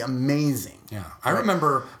has to be amazing. Yeah, I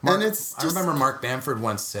remember. Mark Bamford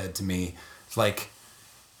once said to me, like,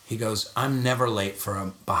 he goes, "I'm never late for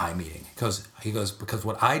a Baha'i meeting." He goes because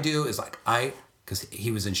what I do is like because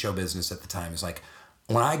he was in show business at the time. He's like,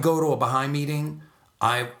 when I go to a Baha'i meeting,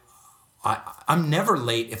 I'm never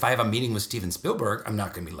late. If I have a meeting with Steven Spielberg, I'm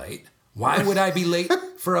not going to be late. Why would I be late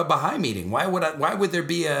for a Baha'i meeting? Why would there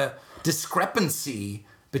be a discrepancy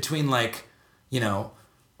between, like,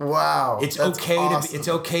 wow, it's okay awesome. It's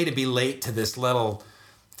okay to be late to this little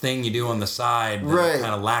thing you do on the side, right?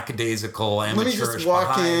 Kind of lackadaisical, amateurish. Let me just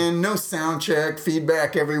walk in, no sound check,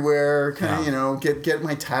 feedback everywhere. Kind of, get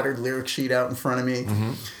my tattered lyric sheet out in front of me.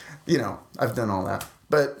 I've done all that,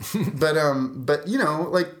 but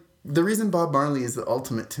like. The reason Bob Marley is the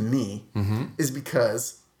ultimate to me is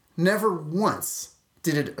because never once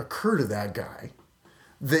did it occur to that guy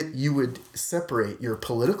that you would separate your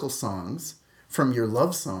political songs from your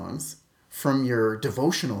love songs, from your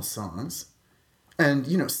devotional songs. And,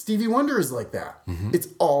 Stevie Wonder is like that. It's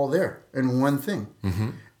all there in one thing.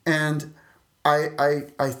 And I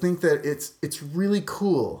think that it's really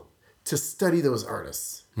cool to study those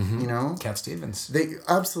artists. Cat Stevens. They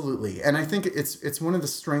absolutely, and I think it's one of the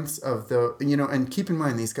strengths of the and keep in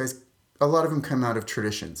mind, these guys, a lot of them come out of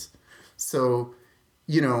traditions. So,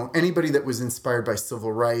 anybody that was inspired by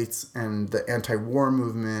civil rights and the anti-war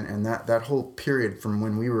movement and that whole period from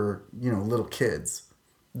when we were little kids,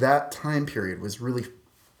 that time period was really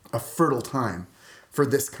a fertile time for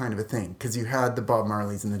this kind of a thing, because you had the Bob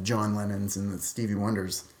Marleys and the John Lennons and the Stevie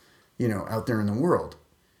Wonders, out there in the world,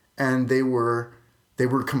 and they were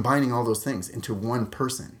combining all those things into one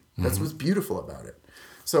person. That's what's beautiful about it.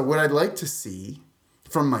 So what I'd like to see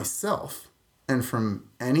from myself and from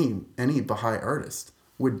any Baha'i artist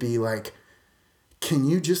would be like, can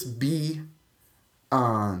you just be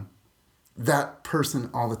that person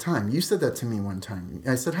all the time? You said that to me one time.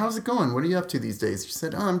 I said, how's it going? What are you up to these days? You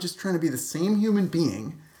said, I'm just trying to be the same human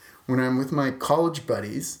being when I'm with my college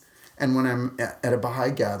buddies and when I'm at a Baha'i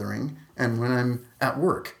gathering and when I'm at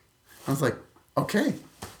work. I was like, okay,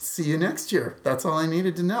 see you next year. That's all I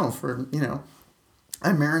needed to know for,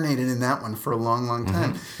 I marinated in that one for a long, long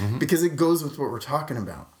time because it goes with what we're talking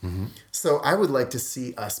about. So I would like to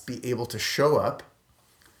see us be able to show up,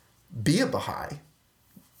 be a Baha'i,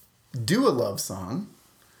 do a love song,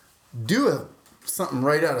 do something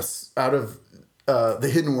right out of the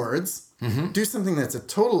hidden words, Do something that's a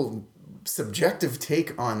total subjective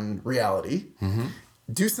take on reality.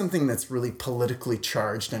 Do something that's really politically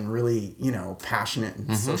charged and really, passionate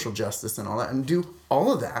and social justice and all that. And do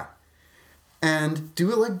all of that. And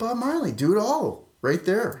do it like Bob Marley. Do it all right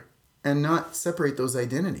there. And not separate those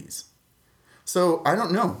identities. So I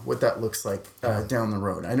don't know what that looks like down the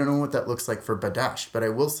road. I don't know what that looks like for Badash. But I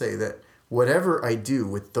will say that whatever I do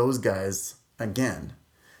with those guys, again,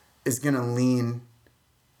 is going to lean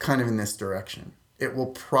kind of in this direction. It will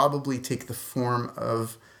probably take the form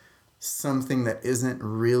of something that isn't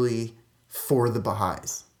really for the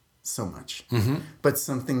Baha'is so much, but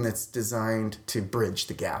something that's designed to bridge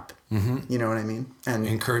the gap. You know what I mean? And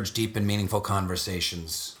encourage deep and meaningful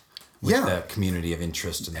conversations with the community of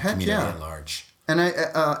interest and the community at large. And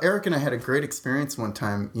Eric and I had a great experience one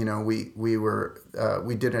time.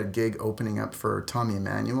 We did a gig opening up for Tommy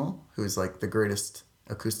Emmanuel, who's like the greatest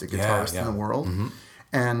acoustic guitarist in the world.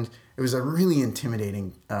 And it was a really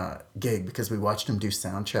intimidating gig because we watched him do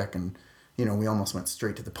sound check, and we almost went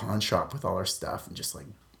straight to the pawn shop with all our stuff and just like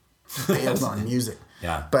bailed on music.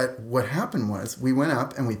 But what happened was we went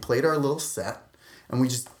up and we played our little set, and we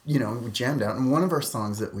just we jammed out. And one of our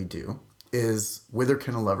songs that we do is "Whither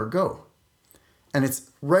Can a Lover Go?" And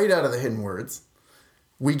it's right out of the Hidden Words.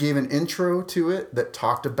 We gave an intro to it that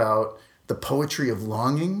talked about the poetry of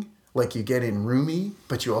longing, like you get in Rumi,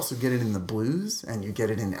 but you also get it in the blues, and you get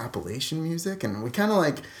it in Appalachian music. And we kind of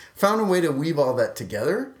like found a way to weave all that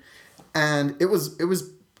together. And it was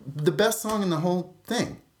the best song in the whole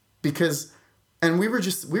thing, because, and it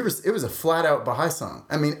was a flat out Baha'i song.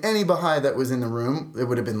 I mean, any Baha'i that was in the room, it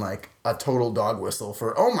would have been like a total dog whistle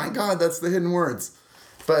for, oh my God, that's the Hidden Words.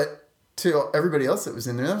 But to everybody else that was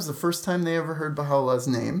in there, that was the first time they ever heard Baha'u'llah's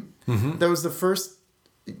name. That was the first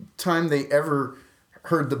time they ever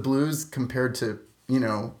heard the blues compared to,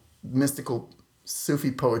 mystical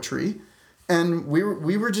Sufi poetry. And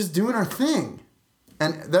we were just doing our thing.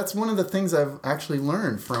 And that's one of the things I've actually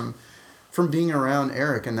learned from being around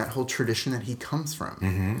Eric and that whole tradition that he comes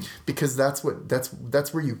from. Because that's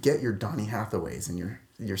where you get your Donny Hathaways and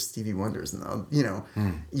your Stevie Wonders, and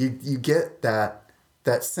you get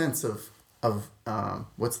that sense of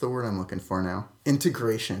what's the word I'm looking for now?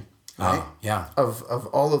 Integration. Right? Of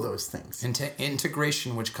all of those things.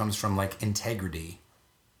 Integration, which comes from like integrity.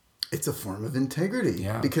 It's a form of integrity.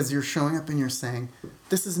 Because you're showing up and you're saying,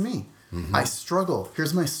 this is me. I struggle.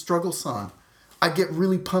 Here's my struggle song. I get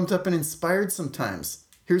really pumped up and inspired sometimes.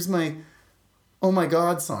 Here's my oh my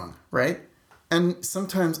God song, right? And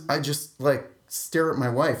sometimes I just like stare at my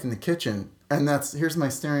wife in the kitchen, and here's my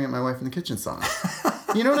staring at my wife in the kitchen song.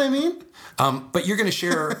 You know what I mean? But you're going to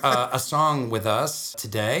share a song with us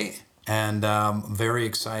today, and very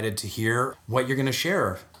excited to hear what you're going to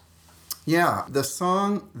share. Yeah, the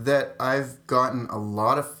song that I've gotten a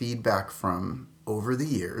lot of feedback from over the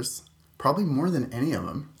years, probably more than any of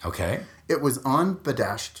them. Okay. It was on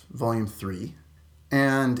Badashed Volume 3,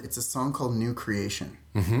 and it's a song called New Creation.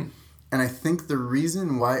 And I think the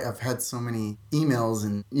reason why I've had so many emails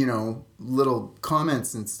and, little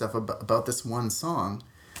comments and stuff about this one song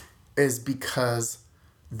is because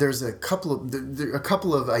there's a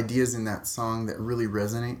couple of ideas in that song that really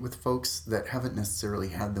resonate with folks that haven't necessarily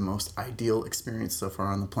had the most ideal experience so far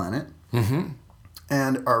on the planet.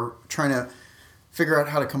 And are trying to figure out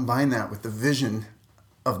how to combine that with the vision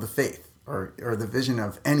of the faith or the vision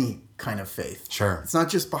of any kind of faith. Sure. It's not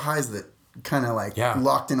just Baha'is that kind of like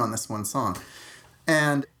locked in on this one song.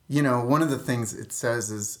 And, one of the things it says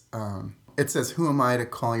is, it says, "Who am I to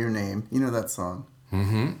call your name?" You know that song?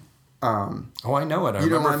 I know it. I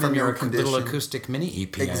remember from your little acoustic mini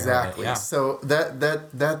EP. Exactly. So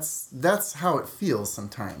that's how it feels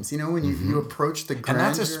sometimes. When you approach the grandeur.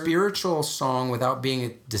 And that's a spiritual song without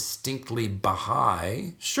being distinctly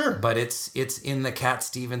Baha'i. Sure. But it's in the Cat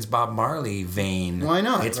Stevens, Bob Marley vein. Why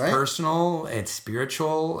not? It's personal, it's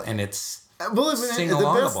spiritual, and it's the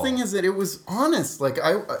best thing is that it was honest. Like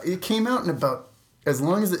it came out in about as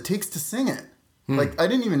long as it takes to sing it. Like I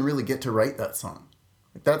didn't even really get to write that song.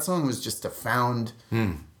 Like, that song was just a found,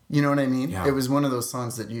 you know what I mean? Yeah. It was one of those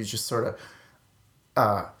songs that you just sort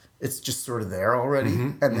of, it's just sort of there already.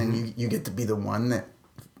 And then you get to be the one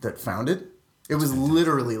that found it. It was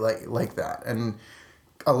literally like that. And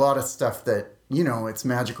a lot of stuff that, it's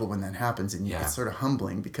magical when that happens. And it's sort of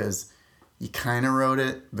humbling because you kind of wrote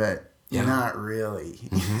it, but not really.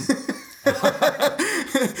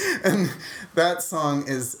 And that song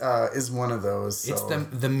is one of those. So. It's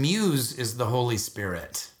the muse is the Holy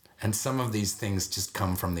Spirit, and some of these things just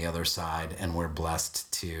come from the other side, and we're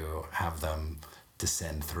blessed to have them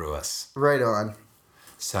descend through us. Right on.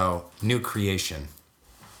 So, New Creation.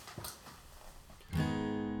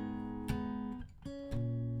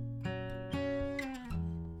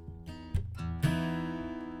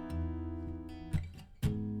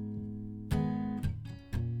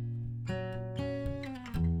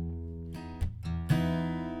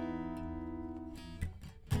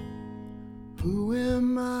 Who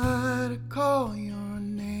am I to call your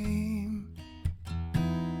name?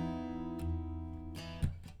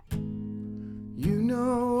 You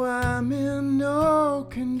know I'm in no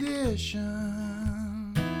condition.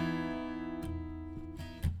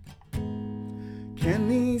 Can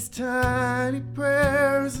these tiny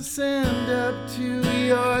prayers ascend up to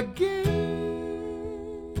your gate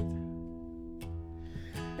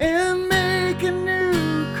and make a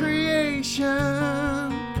new creation?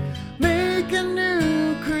 Make a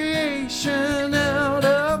new creation out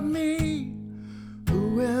of me.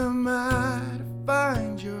 Who am I to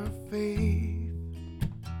find your faith?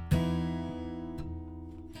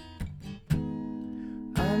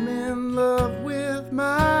 I'm in love with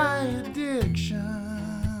my addictions.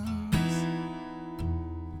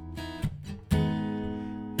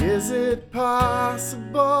 Is it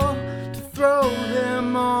possible to throw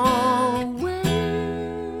them all away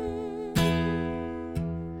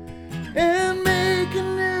and make a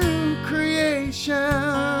new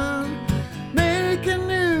creation? Make a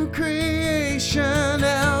new creation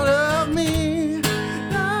out of me.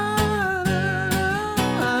 La, la, la,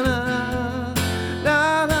 la, la,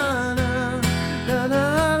 la,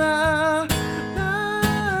 la, la,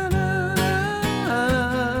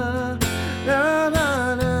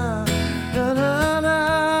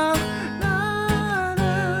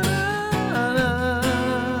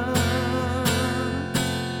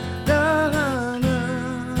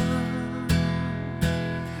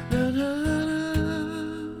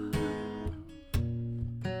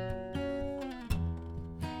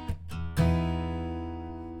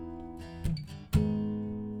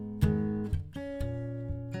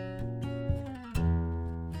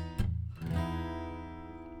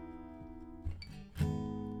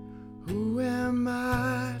 Who am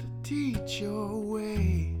I to teach your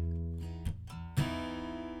way?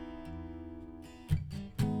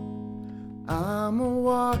 I'm a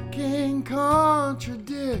walking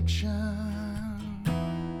contradiction,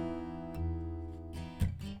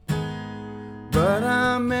 but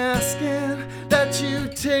I'm asking that you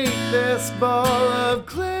take this ball of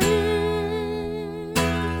clay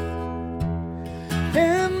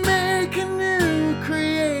and make a new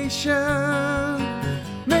creation.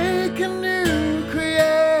 Make a new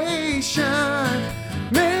creation.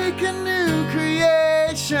 Make a new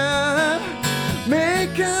creation.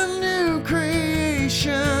 Make a new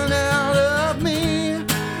creation out of me.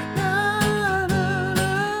 La, la, la,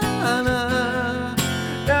 la, la,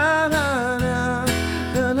 la, la,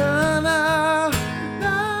 la, la, la,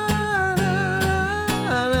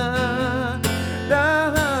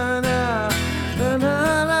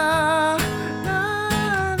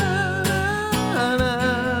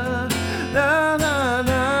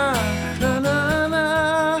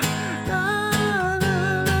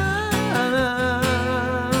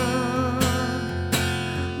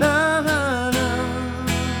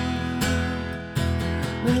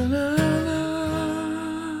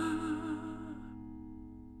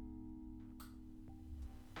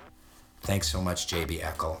 Thanks so much, J.B.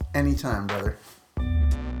 Eckel. Anytime, brother.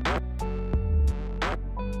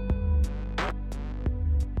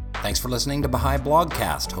 Thanks for listening to Baha'i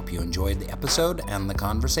Blogcast. Hope you enjoyed the episode and the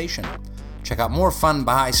conversation. Check out more fun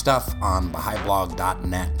Baha'i stuff on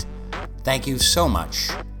Baha'iBlog.net. Thank you so much,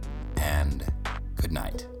 and good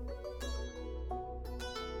night.